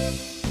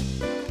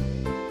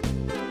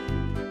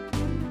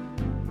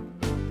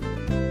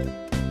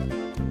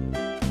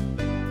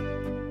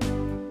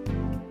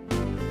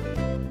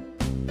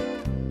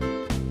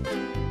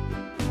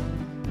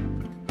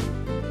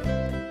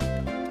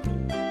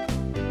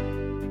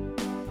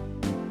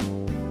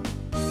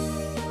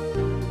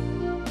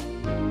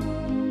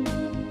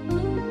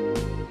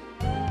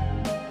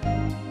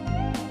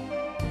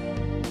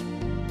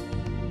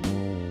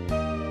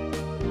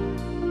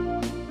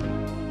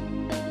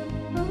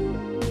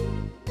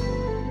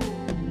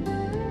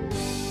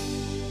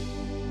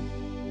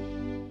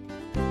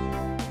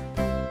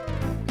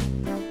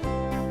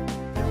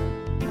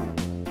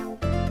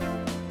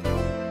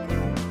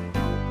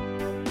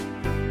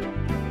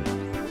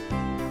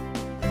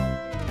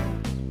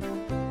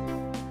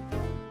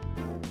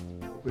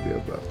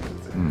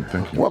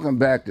 Welcome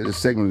back to this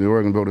segment of the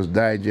Oregon Voters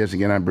Digest.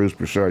 Again, I'm Bruce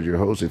Broussard, your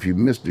host. If you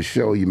missed the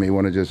show, you may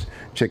want to just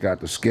check out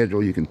the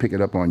schedule. You can pick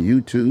it up on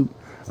YouTube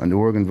on the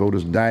Oregon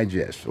Voters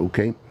Digest,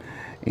 okay?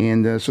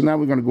 And so now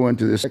we're going to go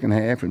into the second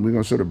half, and we're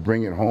going to sort of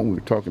bring it home. We're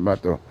talking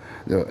about the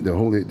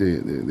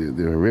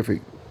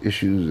horrific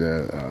issues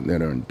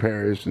that are in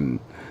Paris and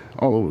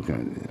all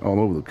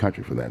over the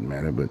country for that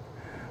matter. But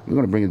we're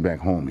going to bring it back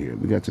home here.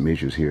 We got some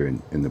issues here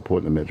in the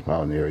Portland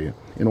metropolitan area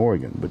in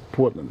Oregon, but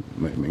Portland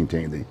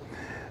maintained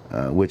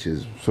which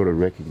is sort of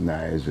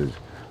recognized as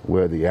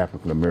where the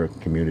African American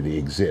community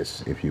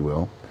exists, if you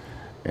will.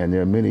 And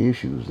there are many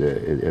issues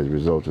as a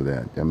result of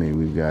that. I mean,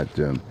 we've got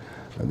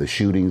the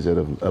shootings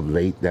of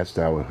late. That's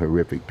our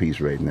horrific piece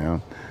right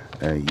now.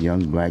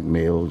 Young black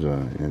males,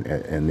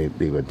 and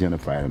they've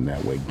identified them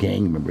that way.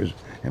 Gang members,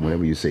 and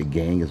whenever you say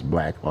gang, it's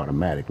black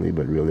automatically,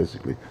 but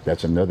realistically,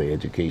 that's another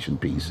education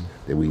piece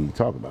that we need to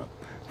talk about.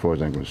 As far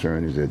as I'm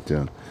concerned, is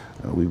that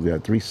we've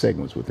got 3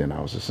 segments within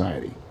our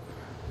society.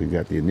 We've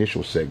got the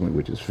initial segment,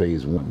 which is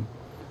phase 1.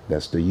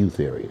 That's the youth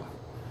area,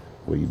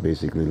 where you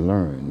basically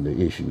learn the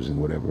issues and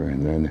whatever,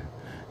 and then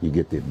you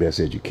get the best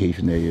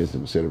education there is,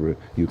 etc.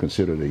 You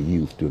consider the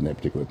youth during that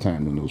particular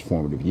time in those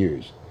formative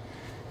years.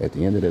 At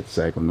the end of that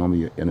cycle, normally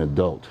you're an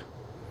adult.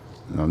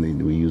 Normally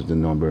we use the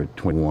number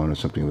 21 or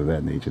something of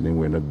that nature. Then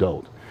we're an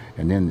adult,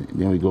 and then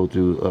we go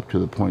up to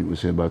the point we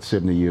say about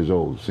 70 years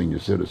old, senior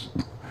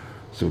citizen.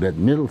 So that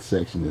middle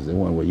section is the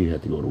one where you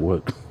have to go to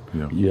work.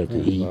 Yeah. You have to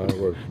eat.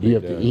 work, You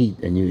have to eat,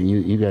 and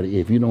you got to.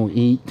 If you don't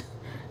eat,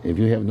 if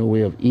you have no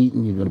way of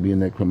eating, you're going to be in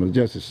that criminal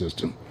justice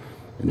system.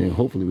 And then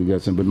hopefully we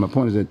got some. But my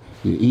point is that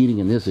you're eating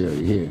in this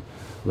area here,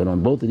 but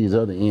on both of these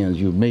other ends,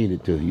 you've made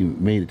it to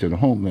the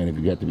homeland. If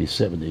you got to be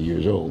 70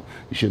 years old,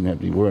 you shouldn't have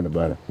to be worrying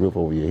about a roof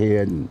over your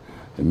head and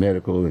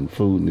medical and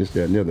food and this,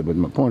 that, and the other. But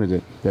my point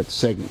is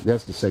that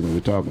that's the segment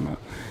we're talking about.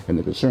 And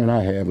the concern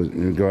I have is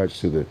in regards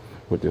to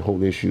the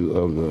whole issue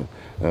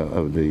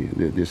of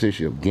this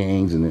issue of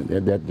gangs and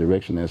that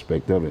direction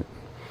aspect of it.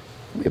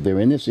 If they're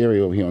in this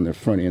area over here on their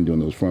front end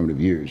during those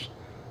formative years,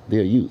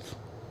 they're youth.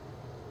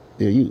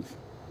 They're youth.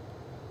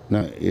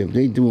 Now, if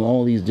they do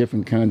all these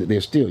different kinds,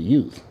 they're still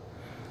youth.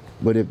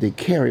 But if they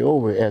carry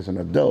over as an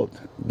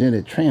adult, then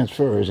it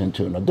transfers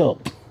into an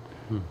adult.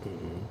 And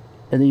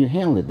then you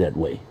handle it that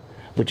way.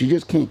 But you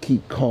just can't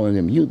keep calling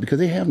them youth because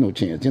they have no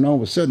chance. And all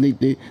of a sudden,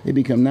 they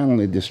become not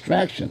only a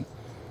distraction,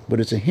 but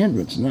it's a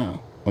hindrance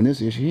now on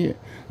this issue here.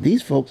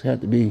 These folks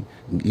have to be,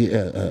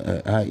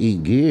 i.e.,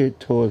 geared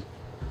towards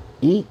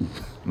eating.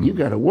 You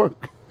got to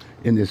work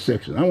in this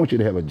section. I want you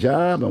to have a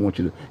job. I want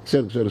you to, et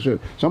cetera, et cetera, et cetera.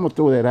 So I'm going to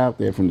throw that out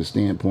there from the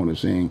standpoint of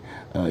saying,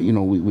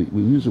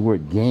 we use the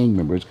word gang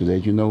members because,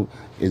 as you know,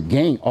 it's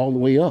gang all the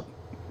way up.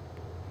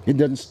 It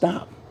doesn't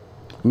stop.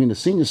 I mean, the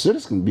senior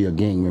citizen can be a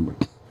gang member.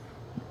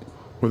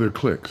 Well, they're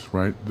cliques,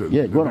 right?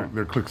 Yeah, go on.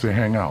 They're cliques. They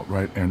hang out,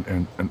 right?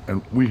 And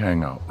we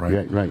hang out, right?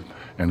 Yeah, right.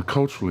 And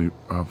culturally,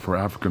 for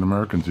African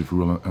Americans, if you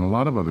will, and a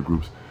lot of other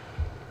groups,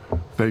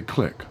 they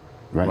click,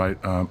 right?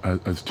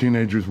 As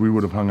teenagers, we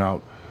would have hung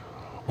out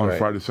on a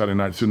Friday, Saturday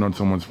night, sitting on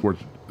someone's porch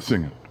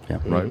singing,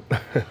 right?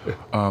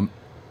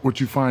 What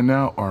you find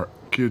now are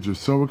kids are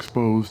so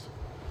exposed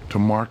to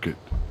market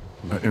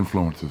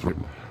influences, right?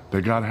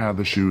 They gotta have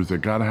the shoes, they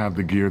gotta have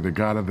the gear, they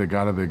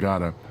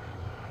gotta.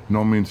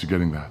 No means to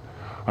getting that.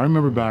 I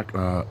remember back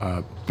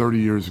 30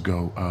 years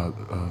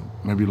ago,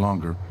 maybe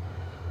longer,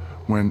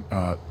 when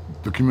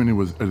the community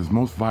was at its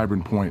most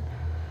vibrant point.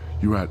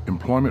 You had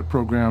employment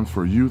programs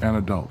for youth and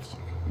adults,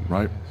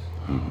 right?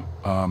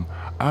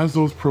 As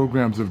those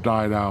programs have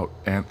died out,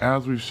 and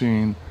as we've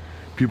seen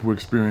people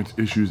experience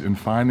issues in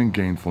finding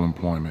gainful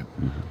employment,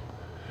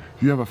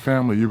 if you have a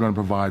family, you're going to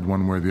provide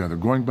one way or the other.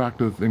 Going back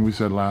to the thing we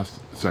said last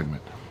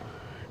segment,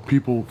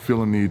 people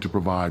feel a need to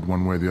provide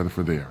one way or the other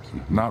for theirs.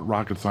 Not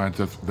rocket science,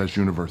 that's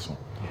universal.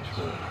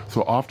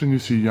 So often you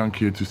see young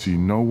kids who see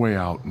no way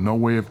out, no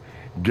way of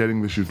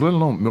getting the shoes, let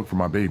alone milk for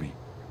my baby,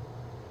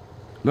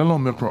 let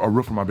alone milk for a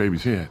roof for my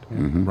baby's head,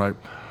 right?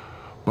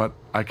 But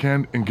I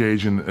can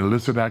engage in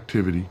illicit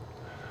activity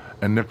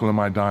and nickel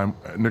and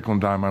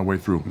dime my way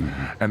through.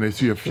 And they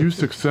see a few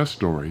success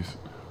stories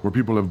where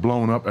people have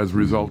blown up as a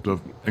result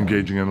of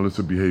engaging in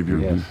illicit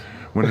behavior,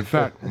 when in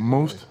fact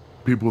most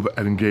people that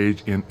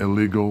engage in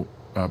illegal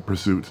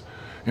pursuits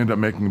end up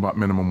making about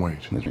minimum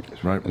wage,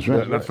 right? That's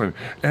right. That's funny.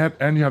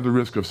 And you have the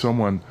risk of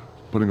someone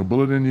putting a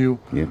bullet in you,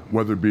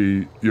 whether it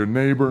be your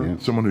neighbor,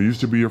 someone who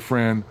used to be your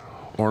friend,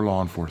 or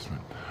law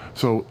enforcement.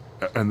 So,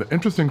 and the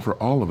interesting for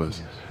all of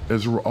us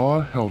is we're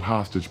all held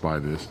hostage by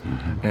this,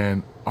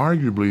 and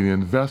arguably the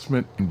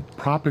investment in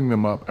propping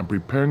them up and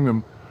preparing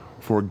them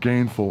for a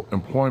gainful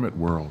employment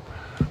world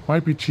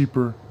might be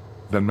cheaper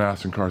than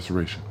mass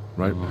incarceration,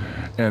 right?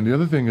 And the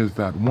other thing is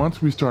that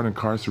once we start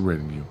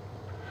incarcerating you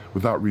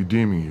without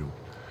redeeming you,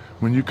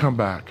 when you come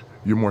back,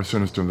 you're more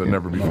sinister than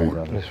ever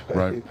before,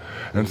 right?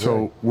 And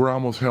so we're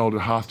almost held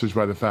hostage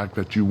by the fact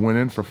that you went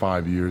in for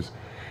 5 years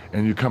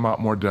and you come out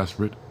more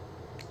desperate,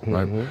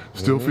 right?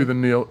 Still feel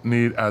the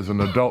need as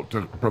an adult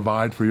to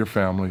provide for your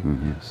family,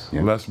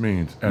 less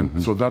means.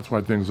 And so that's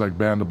why things like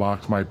Ban the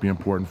Box might be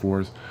important for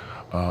us.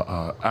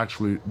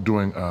 Actually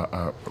doing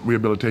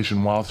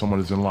rehabilitation while someone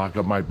is in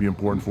lockup might be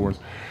important for us.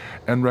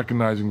 And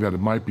recognizing that it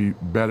might be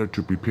better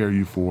to prepare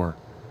you for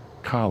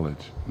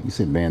college. You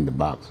said ban the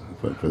box.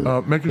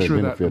 Making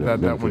sure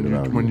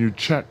that when you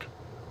check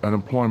an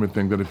employment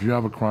thing, that if you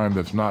have a crime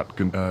that's not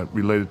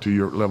related to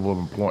your level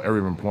of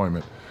area of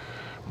employment,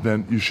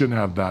 then you shouldn't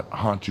have that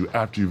haunt you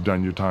after you've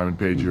done your time and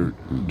paid your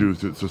dues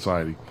to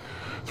society.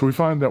 So we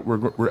find that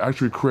we're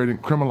actually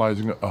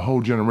criminalizing a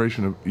whole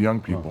generation of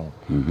young people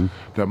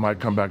that might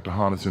come back to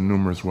haunt us in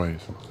numerous ways.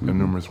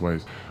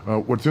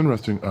 What's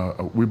interesting,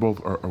 we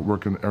both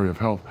work in the area of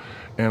health,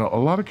 and a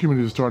lot of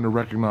communities are starting to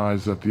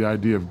recognize that the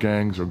idea of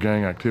gangs or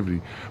gang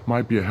activity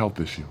might be a health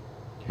issue,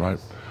 right?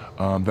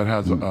 That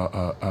has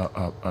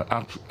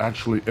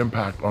actually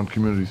impact on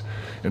communities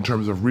in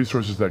terms of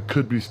resources that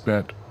could be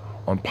spent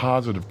on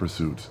positive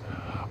pursuits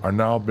are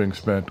now being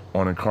spent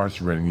on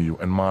incarcerating you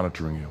and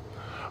monitoring you.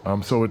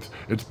 So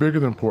it's bigger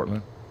than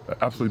Portland,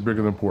 absolutely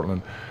bigger than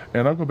Portland.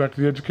 And I'll go back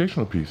to the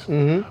educational piece.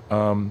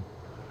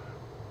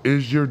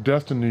 Is your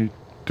destiny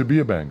to be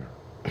a banger,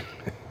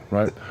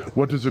 right?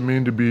 What does it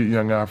mean to be a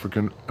young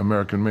African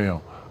American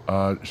male?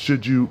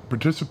 Should you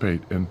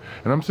participate in,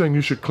 and I'm saying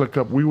you should click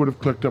up. We would have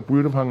clicked up, we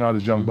would have hung out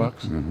as young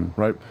bucks,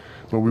 right?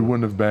 But we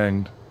wouldn't have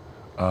banged.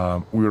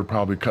 We would have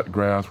probably cut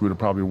grass, we would have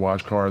probably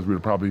washed cars, we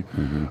would have probably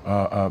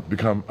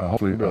become,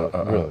 hopefully,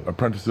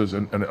 apprentices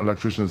and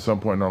electricians at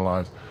some point in our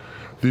lives.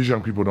 These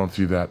young people don't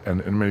see that, and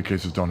in many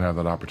cases don't have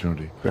that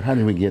opportunity. But how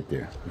did we get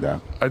there,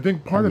 Doc? I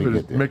think part of it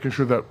is making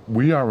sure that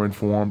we are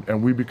informed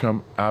and we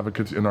become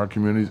advocates in our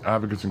communities,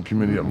 advocates in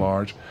community at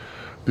large.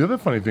 The other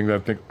funny thing that I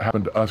think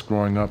happened to us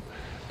growing up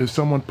is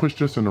someone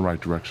pushed us in the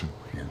right direction.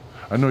 Yeah.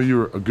 I know you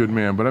were a good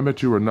man, but I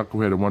bet you were a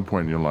knucklehead at one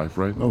point in your life,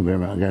 right? Oh, very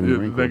much. I got in the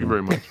Marine Corps. Thank you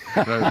very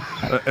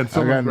much. And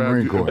someone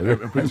grabbed you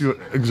and put you,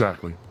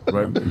 exactly,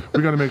 right?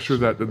 We got to make sure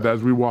that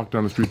as we walk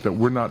down the street that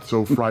we're not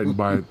so frightened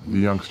by the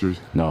youngsters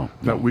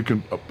that we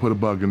can put a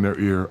bug in their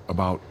ear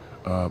about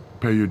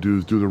pay your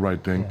dues, do the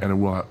right thing, and it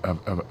will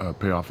have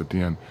pay off at the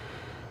end.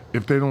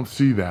 If they don't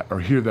see that or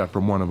hear that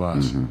from one of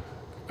us,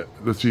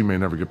 the seed may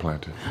never get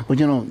planted. But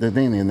you know, the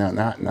thing is,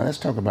 now let's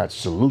talk about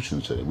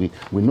solutions to it.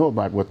 We know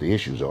about what the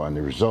issues are and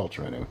the results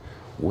right now.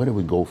 Where do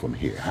we go from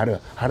here?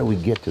 How do we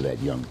get to that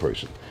young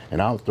person?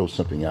 And I'll throw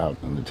something out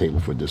on the table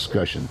for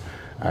discussion.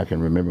 I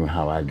can remember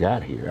how I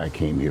got here. I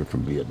came here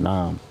from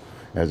Vietnam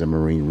as a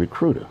Marine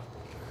recruiter.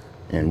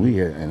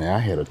 And I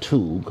had a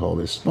tool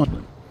called a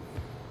spun.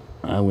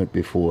 I went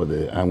before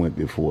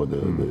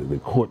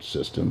the court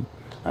system.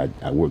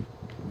 I worked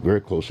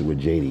very closely with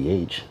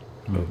JDH,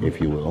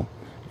 if you will,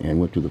 and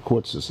went through the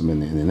court system.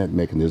 And that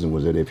mechanism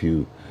was that if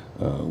you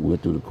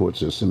went through the court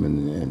system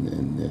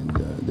and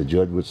the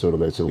judge would sort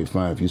of say,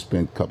 fine, if you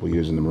spent a couple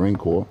years in the Marine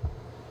Corps,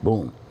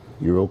 boom,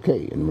 you're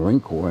okay. And the Marine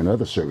Corps and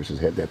other services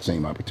had that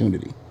same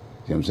opportunity. See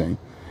what I'm saying?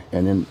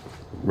 And then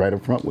right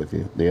up front with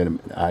you, they had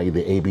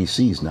the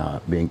ABCs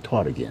now being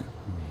taught again.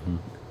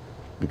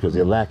 Because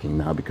they're lacking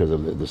now because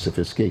of the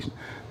sophistication.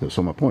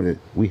 So my point is,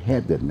 we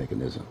had that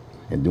mechanism.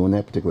 And during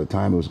that particular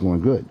time, it was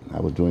going good. I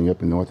was doing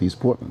up in Northeast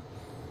Portland.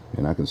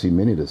 And I can see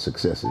many of the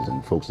successes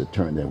and folks that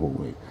turned that whole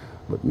way.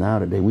 But now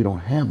today, we don't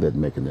have that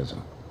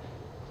mechanism.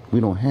 We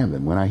don't have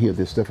them. When I hear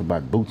this stuff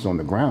about boots on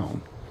the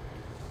ground,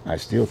 I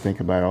still think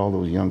about all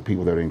those young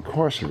people that are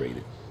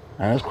incarcerated.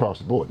 And that's across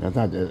the board. That's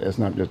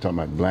not just talking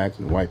about blacks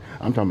and white.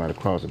 I'm talking about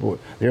across the board.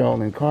 They're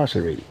all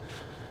incarcerated.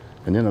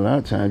 And then a lot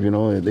of times, you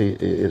know,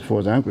 as far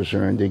as I'm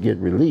concerned, they get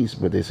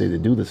released, but they say they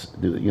do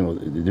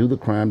the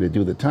crime, they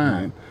do the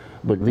time,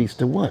 but released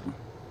to what?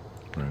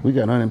 Right. We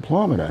got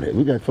unemployment out here.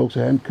 We got folks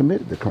that haven't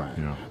committed the crime.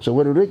 Yeah. So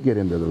where do they get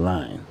into the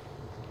line?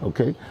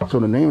 Okay? So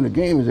the name of the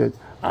game is that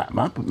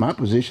my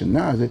position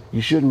now is that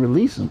you shouldn't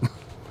release them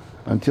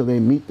until they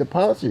meet the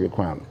policy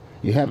requirement.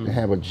 You have to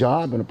have a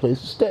job and a place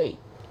to stay.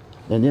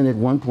 And then at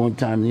one point in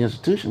time in the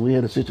institution, we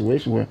had a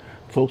situation where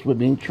folks were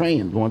being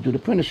trained, going through the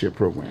apprenticeship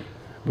program.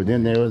 But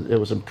then there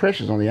was some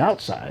pressures on the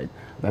outside,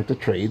 like the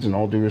trades, and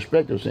all due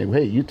respect, they were saying,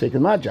 hey, you're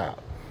taking my job.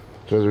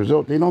 So as a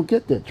result, they don't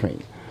get that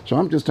training. So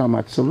I'm just talking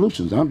about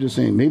solutions. I'm just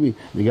saying maybe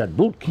they got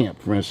boot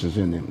camp, for instance,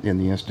 in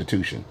the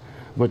institution.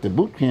 But the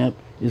boot camp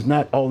is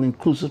not all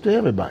inclusive to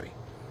everybody.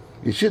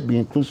 It should be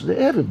inclusive to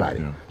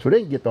everybody, so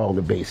they can get all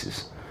the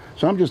bases.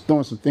 So I'm just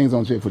throwing some things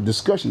on here for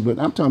discussion, but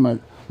I'm talking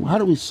about how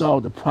do we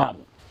solve the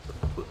problem?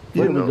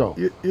 Where do we go?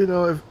 You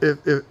know,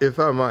 if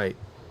I might,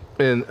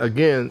 and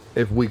again,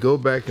 if we go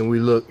back and we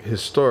look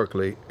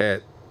historically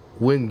at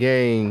when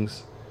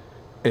gangs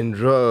and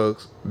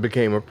drugs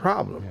became a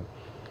problem,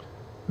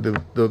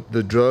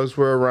 the drugs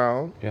were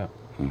around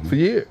for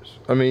years.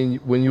 I mean,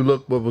 when you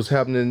look what was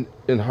happening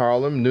in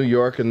Harlem, New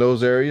York, and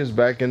those areas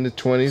back in the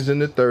 20s and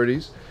the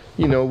 30s,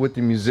 you know, with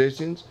the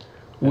musicians,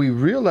 we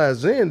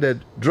realized then that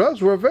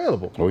drugs were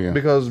available.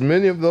 Because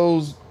many of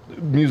those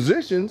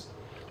musicians,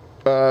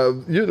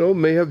 you know,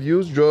 may have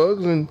used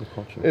drugs and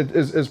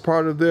as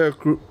part of their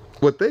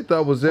what they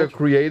thought was their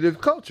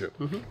creative culture.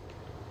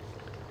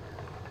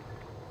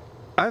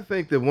 I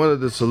think that one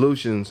of the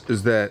solutions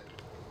is that,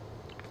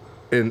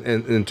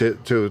 and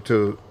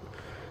to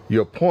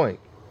your point,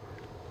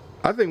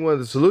 I think one of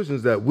the solutions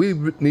is that we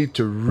need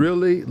to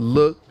really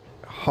look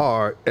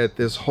hard at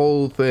this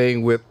whole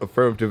thing with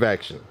affirmative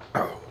action.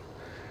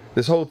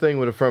 This whole thing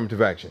with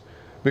affirmative action,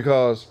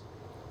 because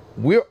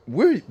we're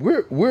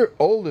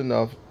old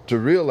enough to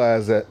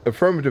realize that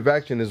affirmative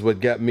action is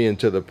what got me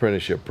into the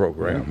apprenticeship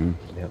program.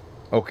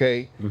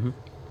 Okay.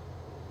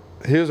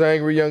 Here's an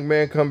angry young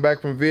man come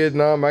back from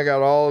Vietnam. I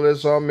got all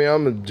this on me.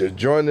 I'm gonna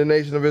join the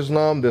Nation of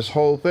Islam. This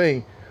whole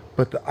thing,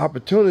 but the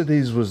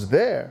opportunities was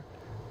there,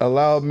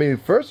 allowed me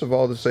first of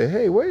all to say,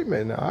 hey, wait a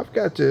minute. Now I've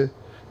got to,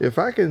 if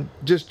I can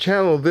just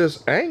channel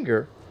this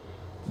anger,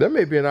 there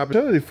may be an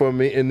opportunity for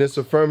me in this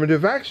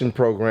affirmative action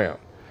program.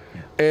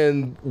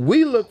 And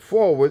we look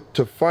forward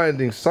to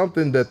finding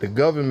something that the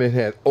government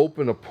had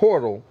opened a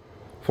portal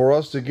for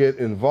us to get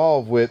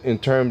involved with in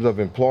terms of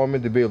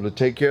employment, to be able to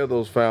take care of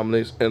those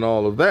families and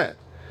all of that.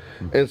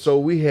 And so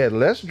we had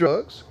less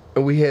drugs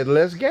and we had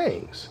less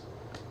gangs.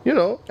 You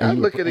know, I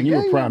look at it. You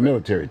were prior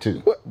military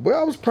too. Well,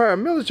 I was prior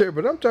military,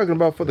 but I'm talking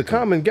about for the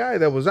common guy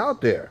that was out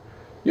there.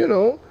 You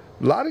know,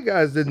 a lot of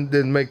guys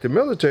didn't make the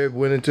military, but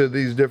went into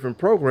these different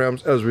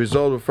programs as a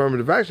result of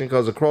affirmative action,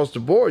 because across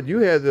the board you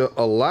had to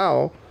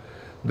allow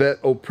that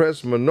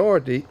oppressed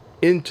minority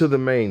into the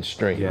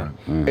mainstream.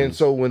 And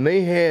so when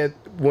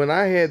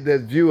I had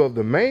that view of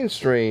the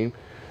mainstream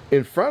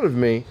in front of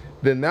me,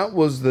 then that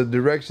was the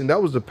direction,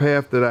 that was the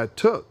path that I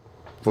took.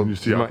 For you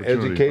see my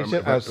opportunity.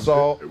 education, I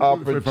saw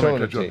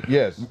opportunity.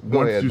 Yes, go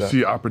Once ahead. you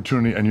see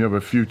opportunity and you have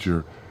a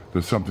future,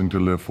 there's something to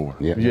live for.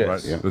 Yeah. Yes.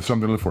 Right? Yeah. There's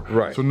something to live for.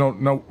 Right. So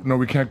no,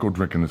 we can't go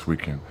drinking this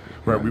weekend.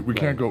 Right. We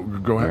can't go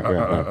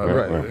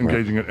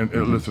engaging in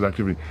illicit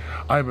activity.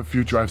 I have a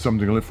future. I have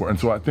something to live for. And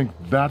so I think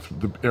that's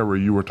the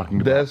area you were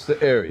talking about. That's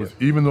the area. Was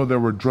even though there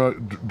were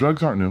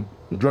drugs aren't new.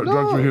 Drugs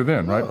were here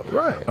then, right?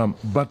 Right.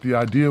 But the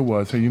idea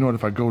was, hey, you know what?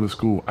 If I go to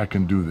school, I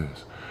can do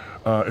this.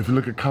 If you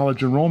look at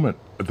college enrollment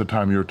at the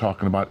time you were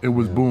talking about, it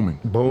was booming.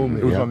 Booming.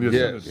 It was on the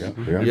Yes.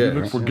 ascendancy. Yeah. If you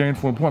look for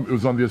gainful employment, it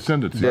was on the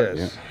ascendancy.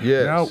 Yes.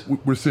 Yes. Now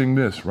we're seeing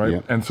this, right?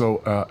 Yeah. And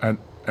so,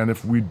 and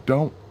if we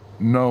don't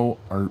know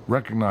or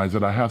recognize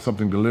that I have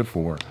something to live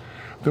for,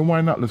 then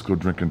why not let's go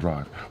drink and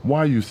drive?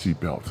 Why use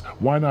seatbelts?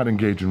 Why not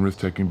engage in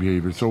risk-taking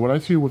behavior? So what I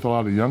see with a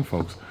lot of young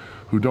folks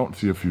who don't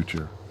see a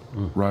future,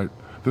 right?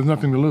 There's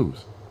nothing to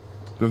lose.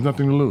 There's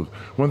nothing to lose.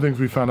 One of the things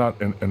we found out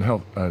in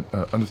health,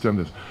 understand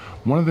this,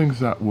 one of the things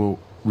that will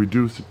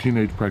reduce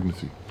teenage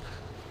pregnancy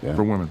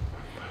for women,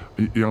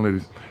 young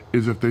ladies,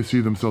 is if they see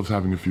themselves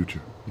having a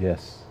future.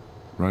 Yes.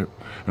 Right?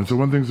 And so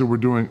one of the things that we're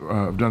doing,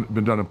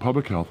 been done in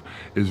public health,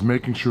 is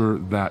making sure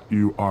that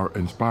you are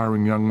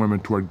inspiring young women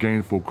toward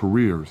gainful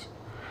careers,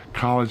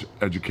 college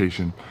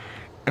education,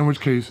 in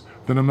which case,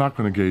 then I'm not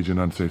going to engage in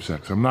unsafe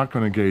sex. I'm not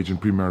going to engage in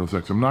premarital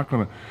sex. I'm not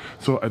going to.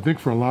 So I think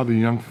for a lot of the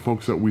young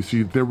folks that we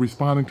see, they're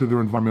responding to their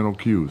environmental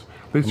cues.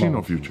 They see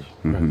no future.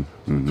 So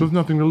there's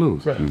nothing to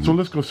lose. So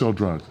let's go sell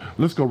drugs.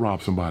 Let's go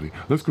rob somebody.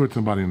 Let's go hit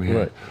somebody in the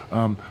head.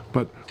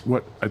 But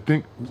what I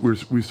think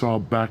we saw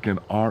back in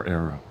our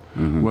era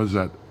was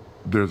that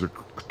there's a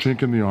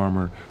chink in the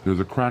armor,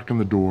 there's a crack in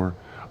the door,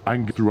 I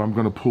can get through, I'm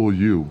going to pull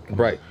you.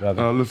 Right.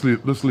 Let's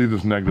leave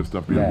this negative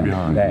stuff behind.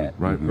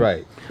 Right.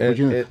 Right.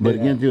 But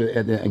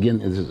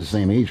again, it's the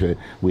same age. Right?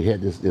 We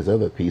had this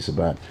other piece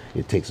about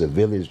it takes a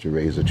village to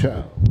raise a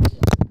child.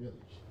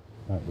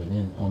 But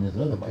then on this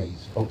other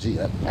piece, oh gee,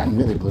 I'm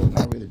really good.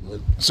 I'm really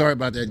good. Sorry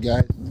about that,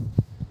 guys.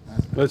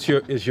 It's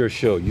your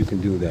show. You can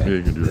do that. Yeah,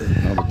 you can do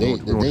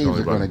it. The days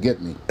are going to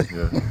get me.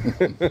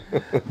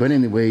 But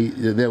anyway,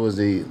 there was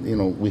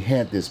we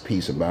had this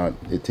piece about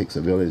it takes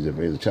a village to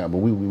raise a child, but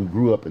we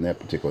grew up in that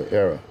particular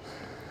era.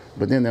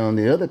 But then on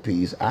the other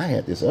piece, I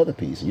had this other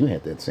piece, and you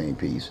had that same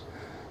piece.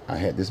 I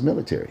had this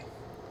military.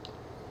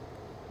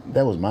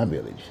 That was my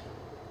village.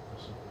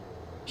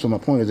 So my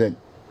point is that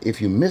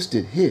if you missed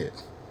it here,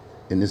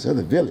 in this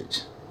other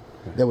village,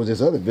 there was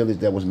this other village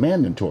that was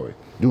mandatory.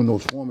 During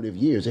those formative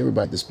years,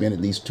 everybody had to spend at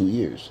least 2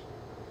 years.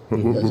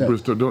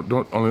 Bruce,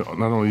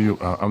 not only you,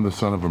 I'm the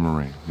son of a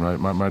Marine, right?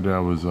 My dad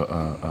was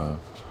a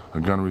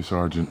gunnery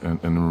sergeant in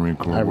the Marine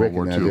Corps I in World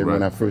War recognized II, it right?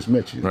 when I first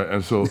met you. Right,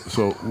 and so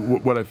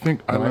what I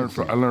think I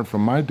learned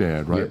from my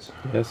dad, right,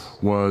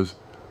 was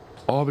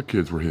all the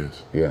kids were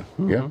his. Yeah,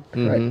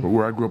 right. But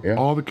where I grew up,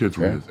 all the kids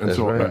were his. And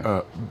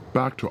so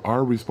back to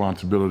our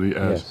responsibility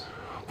as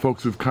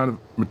folks who've kind of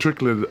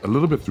matriculated a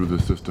little bit through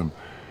this system,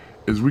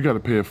 is we got to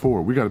pay it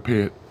forward. We got to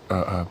pay it.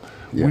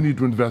 We need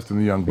to invest in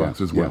the young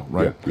bucks as well,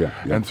 right?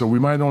 And so we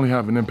might only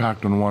have an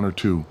impact on one or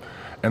two.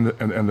 And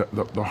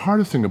the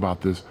hardest thing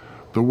about this,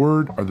 the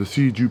word or the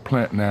seed you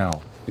plant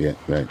now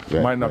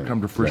might not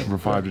come to fruition for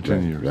 5 to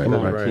 10 years.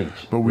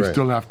 But we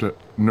still have to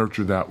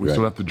nurture that. We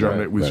still have to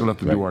germinate. We still have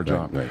to do our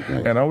job.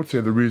 And I would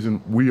say the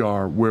reason we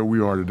are where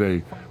we are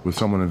today was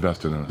someone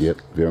invested in us.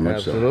 Yep, very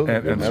much so.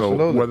 And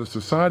so whether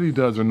society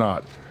does or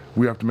not,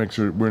 we have to make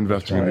sure we're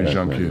investing in these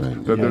young kids.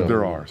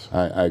 They're ours.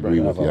 I agree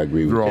with you. I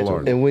agree with you. They're all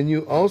ours. And when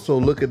you also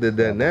look at the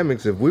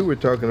dynamics, if we were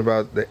talking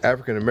about the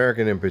African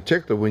American in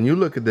particular, when you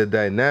look at the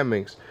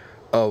dynamics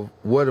of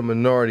what a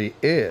minority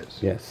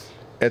is,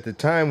 at the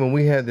time when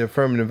we had the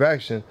affirmative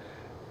action,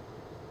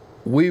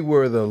 we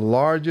were the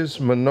largest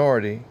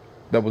minority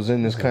that was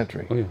in this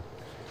country.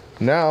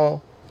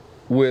 Now,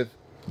 with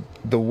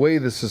the way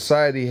the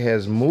society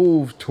has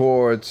moved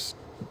towards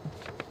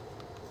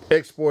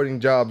exporting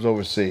jobs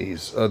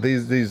overseas,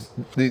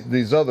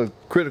 these other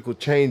critical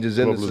changes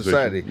in the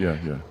society,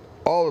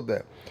 all of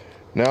that.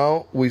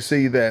 Now we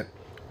see that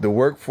the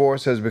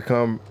workforce has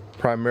become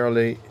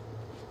primarily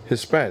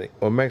Hispanic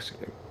or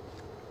Mexican.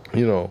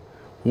 You know,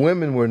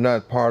 women were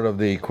not part of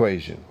the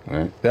equation.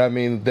 I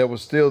mean, there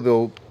was still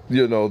the, I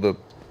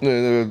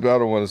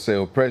don't want to say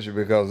oppression,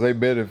 because they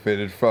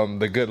benefited from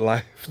the good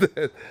life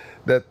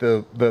that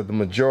the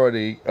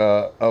majority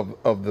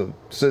of the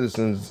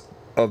citizens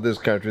of this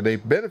country, they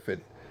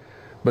benefited.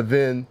 But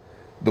then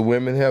the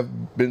women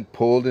have been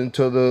pulled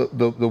into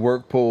the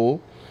work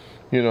pool.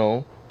 You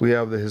know, we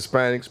have the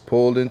Hispanics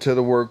pulled into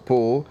the work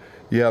pool.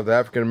 You have the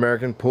African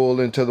American pulled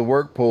into the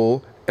work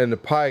pool, and the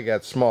pie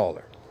got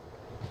smaller.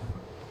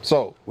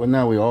 So well,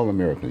 now we're all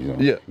Americans,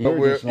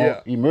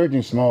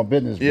 emerging small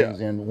business brings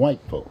in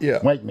white folks,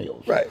 white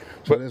males, right?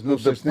 So there's no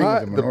such thing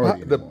as a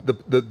minority anymore.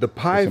 The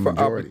pie for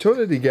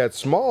opportunity got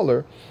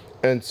smaller,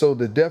 and so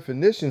the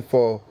definition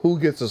for who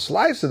gets a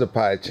slice of the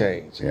pie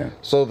changed.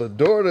 So the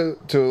door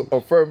to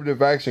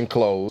affirmative action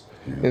closed,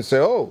 and say,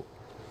 oh,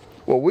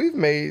 well, we've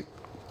made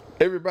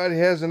everybody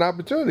has an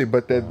opportunity,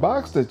 but that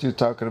box that you're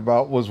talking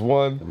about was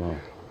one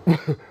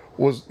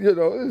was, you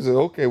know, it said,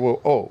 okay,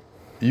 well, oh,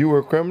 you were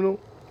a criminal?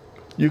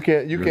 You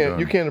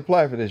can't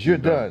apply for this. You're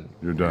done.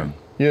 You're done.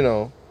 You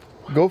know,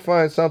 go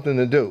find something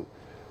to do.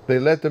 They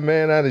let the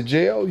man out of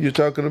jail. You're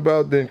talking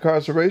about the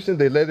incarceration.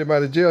 They let him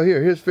out of jail.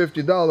 Here's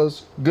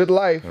 $50. Good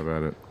life. How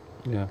about it?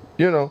 Yeah.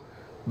 You know,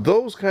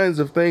 those kinds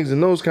of things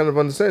and those kind of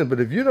understanding. But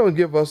if you don't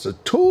give us a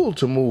tool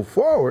to move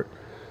forward,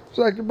 it's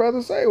like your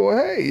brother say, well,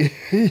 hey,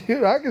 you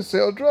know, I can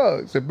sell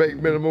drugs and make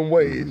minimum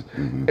wage.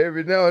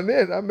 Every now and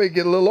then, I may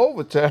get a little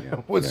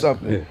overtime with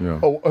something,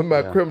 or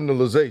my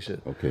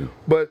criminalization. Okay.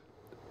 But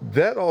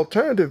that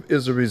alternative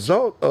is a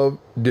result of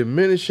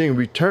diminishing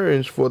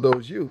returns for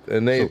those youth,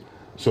 and they.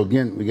 So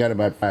again, we got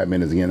about 5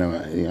 minutes again.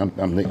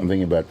 I'm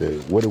thinking about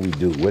what do we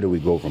do? Where do we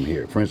go from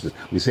here? For instance,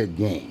 we said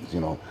gangs.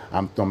 You know,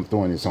 I'm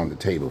throwing this on the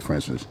table. For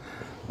instance,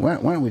 why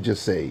don't we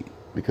just say,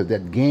 because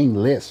that gang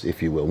list,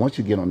 if you will, once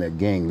you get on that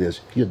gang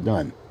list, you're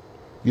done.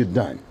 You're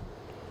done.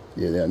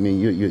 Yeah, I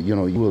mean, you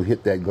know, you will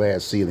hit that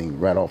glass ceiling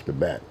right off the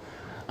bat.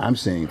 I'm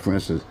saying, for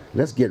instance,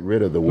 let's get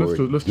rid of the word.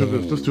 Let's do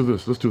this. Let's do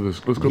this.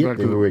 Let's go back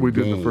to what we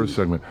did in the first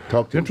segment.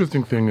 The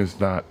interesting thing is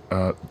that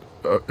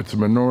it's a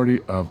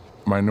minority of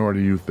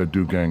minority youth that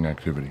do gang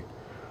activity.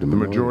 The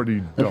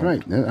majority don't. That's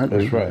right.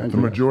 That's right. The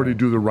majority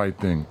do the right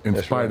thing in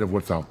spite of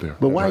what's out there.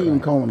 But why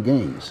even call them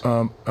gangs?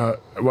 Well,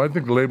 I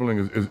think the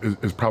labeling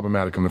is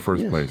problematic in the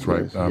first place,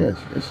 right?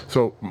 Yes.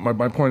 So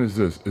my point is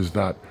this, is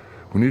that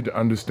we need to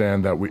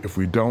understand that if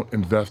we don't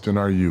invest in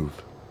our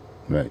youth,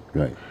 right,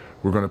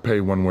 we're going to pay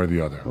one way or the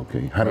other.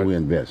 Okay. How do we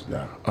invest,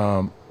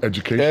 Doc?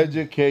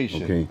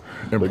 Education. Okay.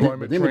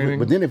 Employment training.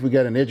 But then if we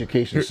got an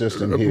education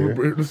system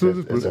here, it's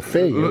a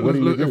failure. What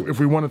do you do? If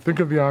we want to think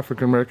of the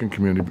African American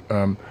community,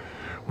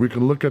 we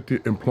can look at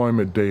the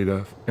employment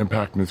data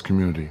impacting this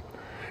community.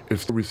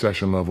 It's the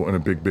recession level in a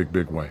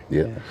big way.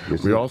 Yeah.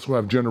 We also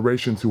have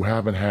generations who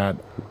haven't had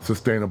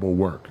sustainable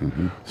work.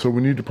 So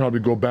we need to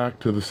probably go back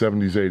to the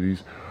 70s,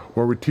 80s,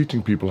 where we're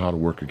teaching people how to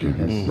work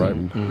again,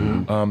 right?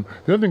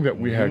 The other thing that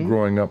we had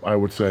growing up, I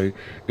would say,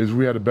 is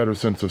we had a better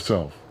sense of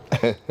self.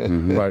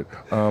 Right.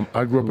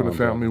 I grew up in a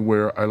family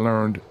where I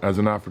learned as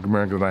an African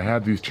American that I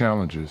had these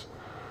challenges,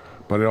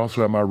 but I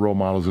also had my role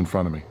models in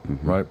front of me,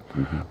 right?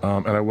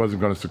 And I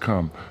wasn't going to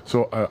succumb.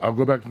 So I'll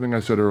go back to the thing I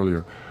said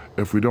earlier.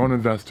 If we don't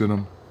invest in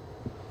them,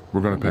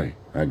 we're going to pay.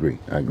 I agree.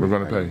 We're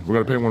going to pay. We're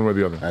going to pay one way or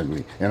the other. I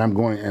agree. And I'm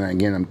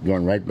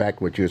going right back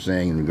to what you're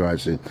saying in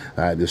regards to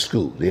the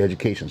school, the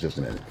education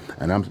system.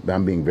 And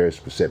I'm being very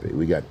specific.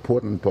 We got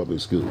Portland Public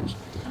Schools.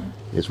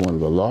 It's one of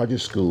the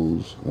largest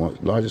schools,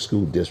 largest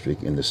school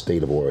district in the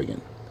state of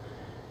Oregon.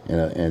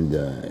 And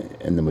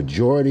the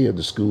majority of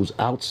the schools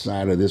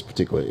outside of this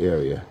particular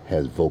area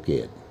has voc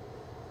ed.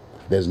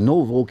 There's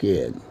no voc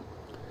ed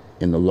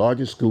in the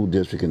largest school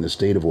district in the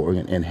state of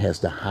Oregon and has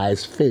the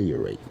highest failure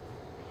rate.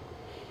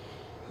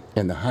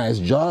 And the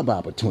highest job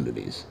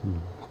opportunities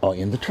are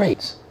in the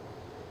trades.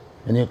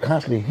 And they're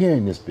constantly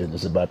hearing this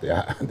business about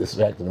this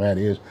fact of the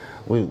matter is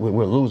we're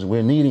losing,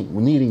 we're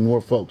needing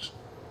more folks.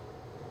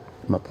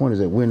 My point is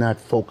that we're not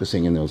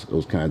focusing in those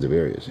kinds of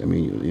areas. I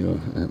mean, you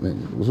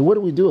know, so what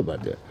do we do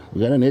about that?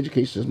 We got an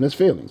education system that's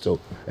failing. So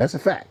that's a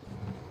fact.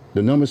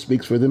 The numbers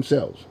speaks for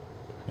themselves.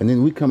 And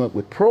then we come up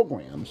with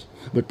programs,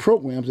 but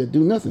programs that do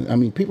nothing. I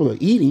mean, people are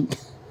eating,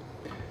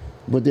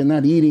 but they're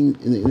not eating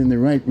in the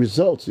right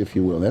results, if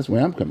you will. That's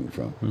where I'm coming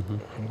from.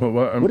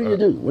 Well, what do you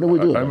do? What do we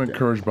do? I'm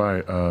encouraged by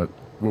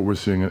what we're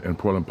seeing in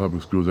Portland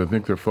Public Schools. I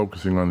think they're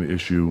focusing on the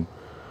issue.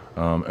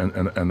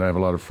 And I have a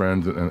lot of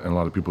friends and a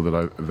lot of people that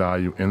I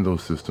value in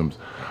those systems.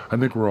 I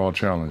think we're all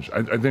challenged.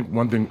 I think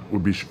one thing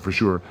would be for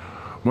sure,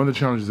 one of the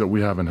challenges that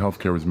we have in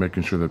healthcare is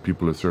making sure that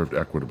people are served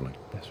equitably.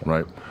 That's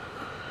right.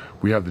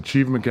 We have the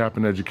achievement gap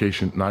in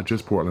education, not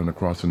just Portland,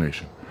 across the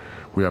nation.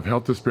 We have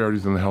health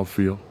disparities in the health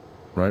field,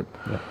 right?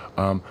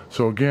 Yeah.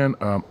 So again,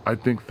 I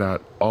think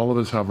that all of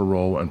us have a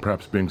role in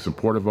perhaps being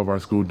supportive of our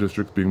school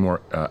districts, being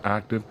more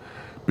active,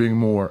 being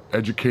more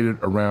educated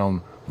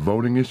around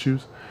voting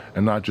issues,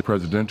 and not just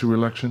presidential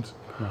elections.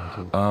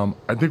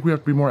 I think we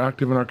have to be more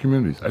active in our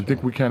communities. I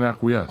think we can't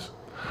acquiesce.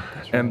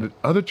 And the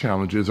other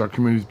challenge is our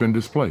community's been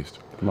displaced.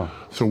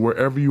 So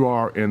wherever you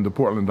are in the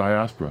Portland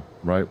diaspora,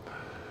 right,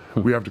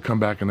 we have to come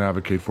back and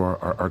advocate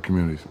for our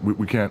communities.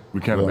 We can't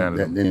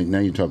abandon them. Now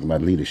you're talking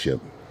about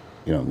leadership.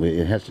 You know,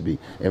 it has to be,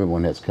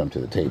 everyone has to come to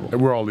the table. And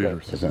we're all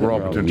leaders. We're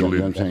all potential leaders. You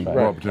know what I'm saying?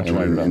 We're all potential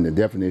leaders. And the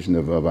definition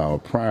of our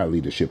prior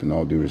leadership, in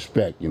all due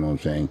respect, you know what I'm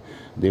saying,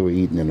 they were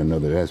eating in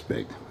another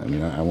aspect. I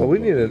mean, well, we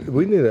need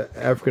an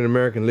African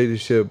American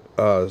leadership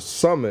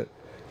summit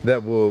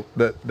that will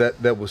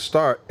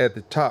start at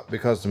the top,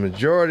 because the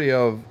majority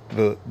of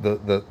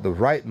the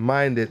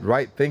right-minded,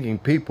 right-thinking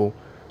people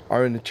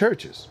are in the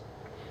churches.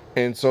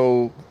 And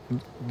so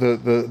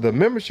the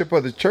membership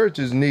of the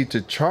churches need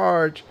to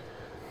charge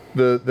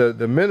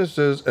the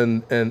ministers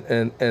and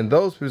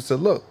those people said,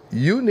 look,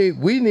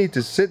 we need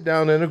to sit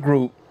down in a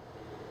group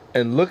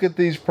and look at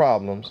these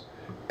problems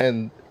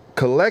and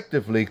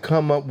collectively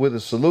come up with a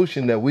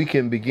solution that we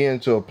can begin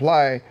to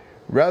apply,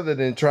 rather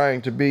than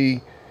trying to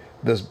be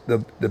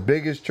the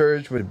biggest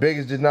church with the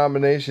biggest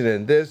denomination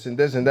and this and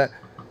this and that.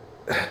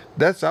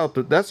 that's out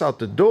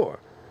the door.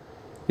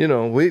 You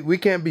know, we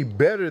can't be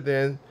better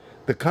than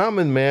the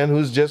common man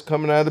who's just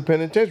coming out of the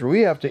penitentiary.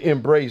 We have to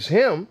embrace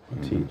him.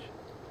 Teach.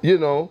 You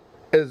know,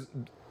 as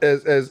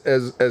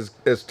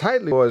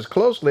tightly or as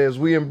closely as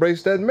we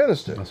embrace that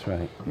minister. That's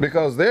right.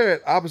 Because they're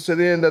at opposite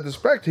end of the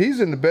spectrum. He's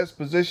in the best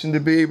position to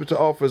be able to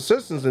offer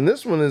assistance, and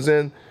this one is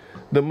in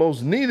the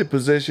most needed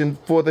position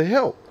for the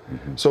help.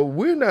 So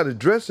we're not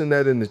addressing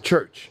that in the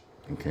church.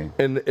 Okay.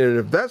 And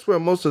if that's where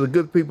most of the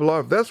good people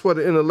are, if that's where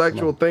the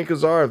intellectual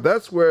thinkers are, if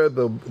that's where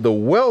the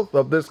wealth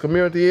of this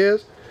community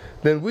is,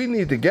 then we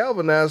need to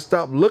galvanize,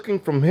 stop looking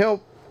from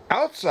help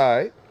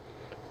outside,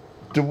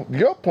 to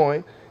your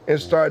point, and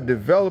start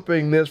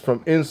developing this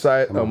from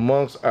inside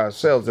amongst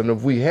ourselves. And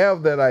if we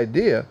have that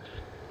idea,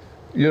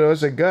 you know,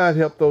 it's a God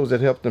help those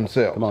that help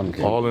themselves. Come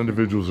on. All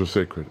individuals are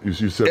sacred. You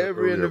said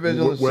Every earlier,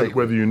 individual is sacred.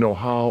 whether you know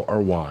how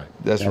or why.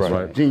 That's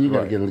right. Gene, you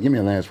got to give me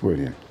a last word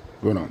here.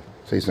 Go on.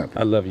 Say something.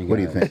 I love you guys. What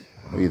do you think?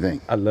 What do you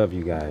think? I love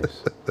you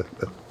guys.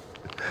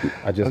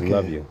 I just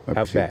love you. I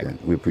Have appreciate back.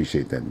 that. We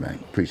appreciate that, man.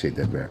 Appreciate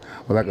that, Bear.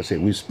 Well, like I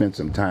said, we spent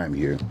some time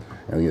here,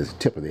 and it's the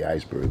tip of the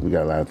iceberg. We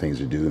got a lot of things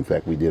to do. In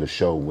fact, we did a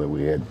show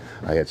where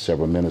I had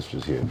several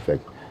ministers here. In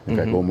fact,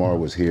 Omar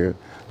was here,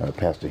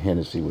 Pastor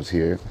Hennessy was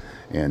here,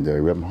 and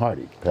Reverend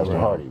Hardy, Pastor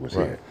Hardy was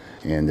here.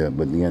 And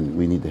but in the end,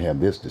 we need to have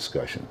this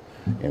discussion,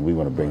 and we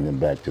want to bring them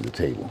back to the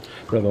table.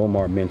 Brother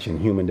Omar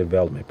mentioned human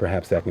development.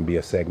 Perhaps that can be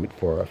a segment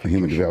for a future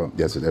Human show. development,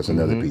 that's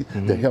another piece.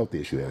 The health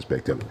issue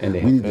aspect of it. And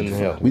the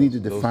we need to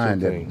define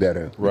two that things.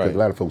 better, because Right. a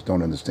lot of folks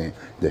don't understand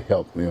the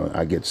health. You know,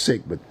 I get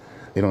sick, but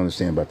they don't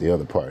understand about the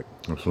other part.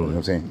 Absolutely. You know what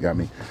I'm saying? Got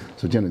me?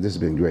 So, gentlemen, this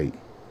has been great.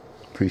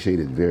 Appreciate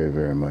it very,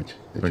 very much.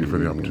 Thank you for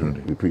the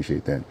opportunity. We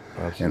appreciate that.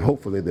 Absolutely. And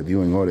hopefully the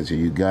viewing audience here,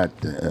 you got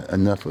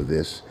enough of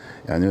this.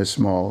 I know it's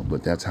small,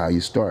 but that's how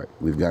you start.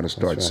 We've got to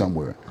start right.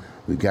 somewhere.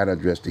 We've got to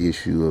address the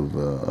issue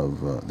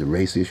of the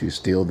race issue is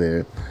still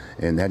there,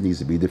 and that needs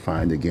to be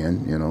defined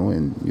again, you know,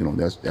 and, you know,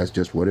 that's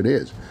just what it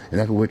is. And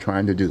that's what we're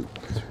trying to do.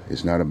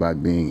 It's not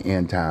about being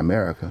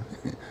anti-America.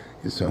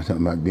 It's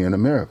about being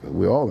America.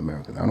 We're all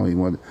Americans. I don't even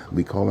want to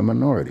be called a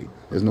minority.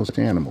 There's no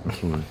animal.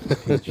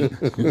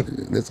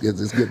 let's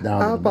get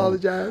down. I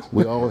apologize.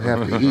 We all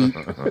have to eat.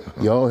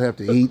 You all have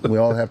to eat. We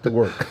all have to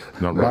work.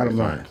 Not Bottom rocket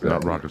line. science.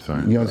 Not rocket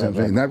science. You know what I'm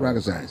saying? Not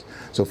rocket science.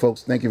 So,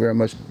 folks, thank you very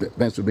much.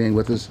 Thanks for being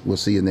with us. We'll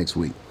see you next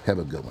week. Have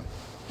a good one.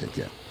 Take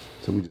care.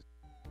 So we just.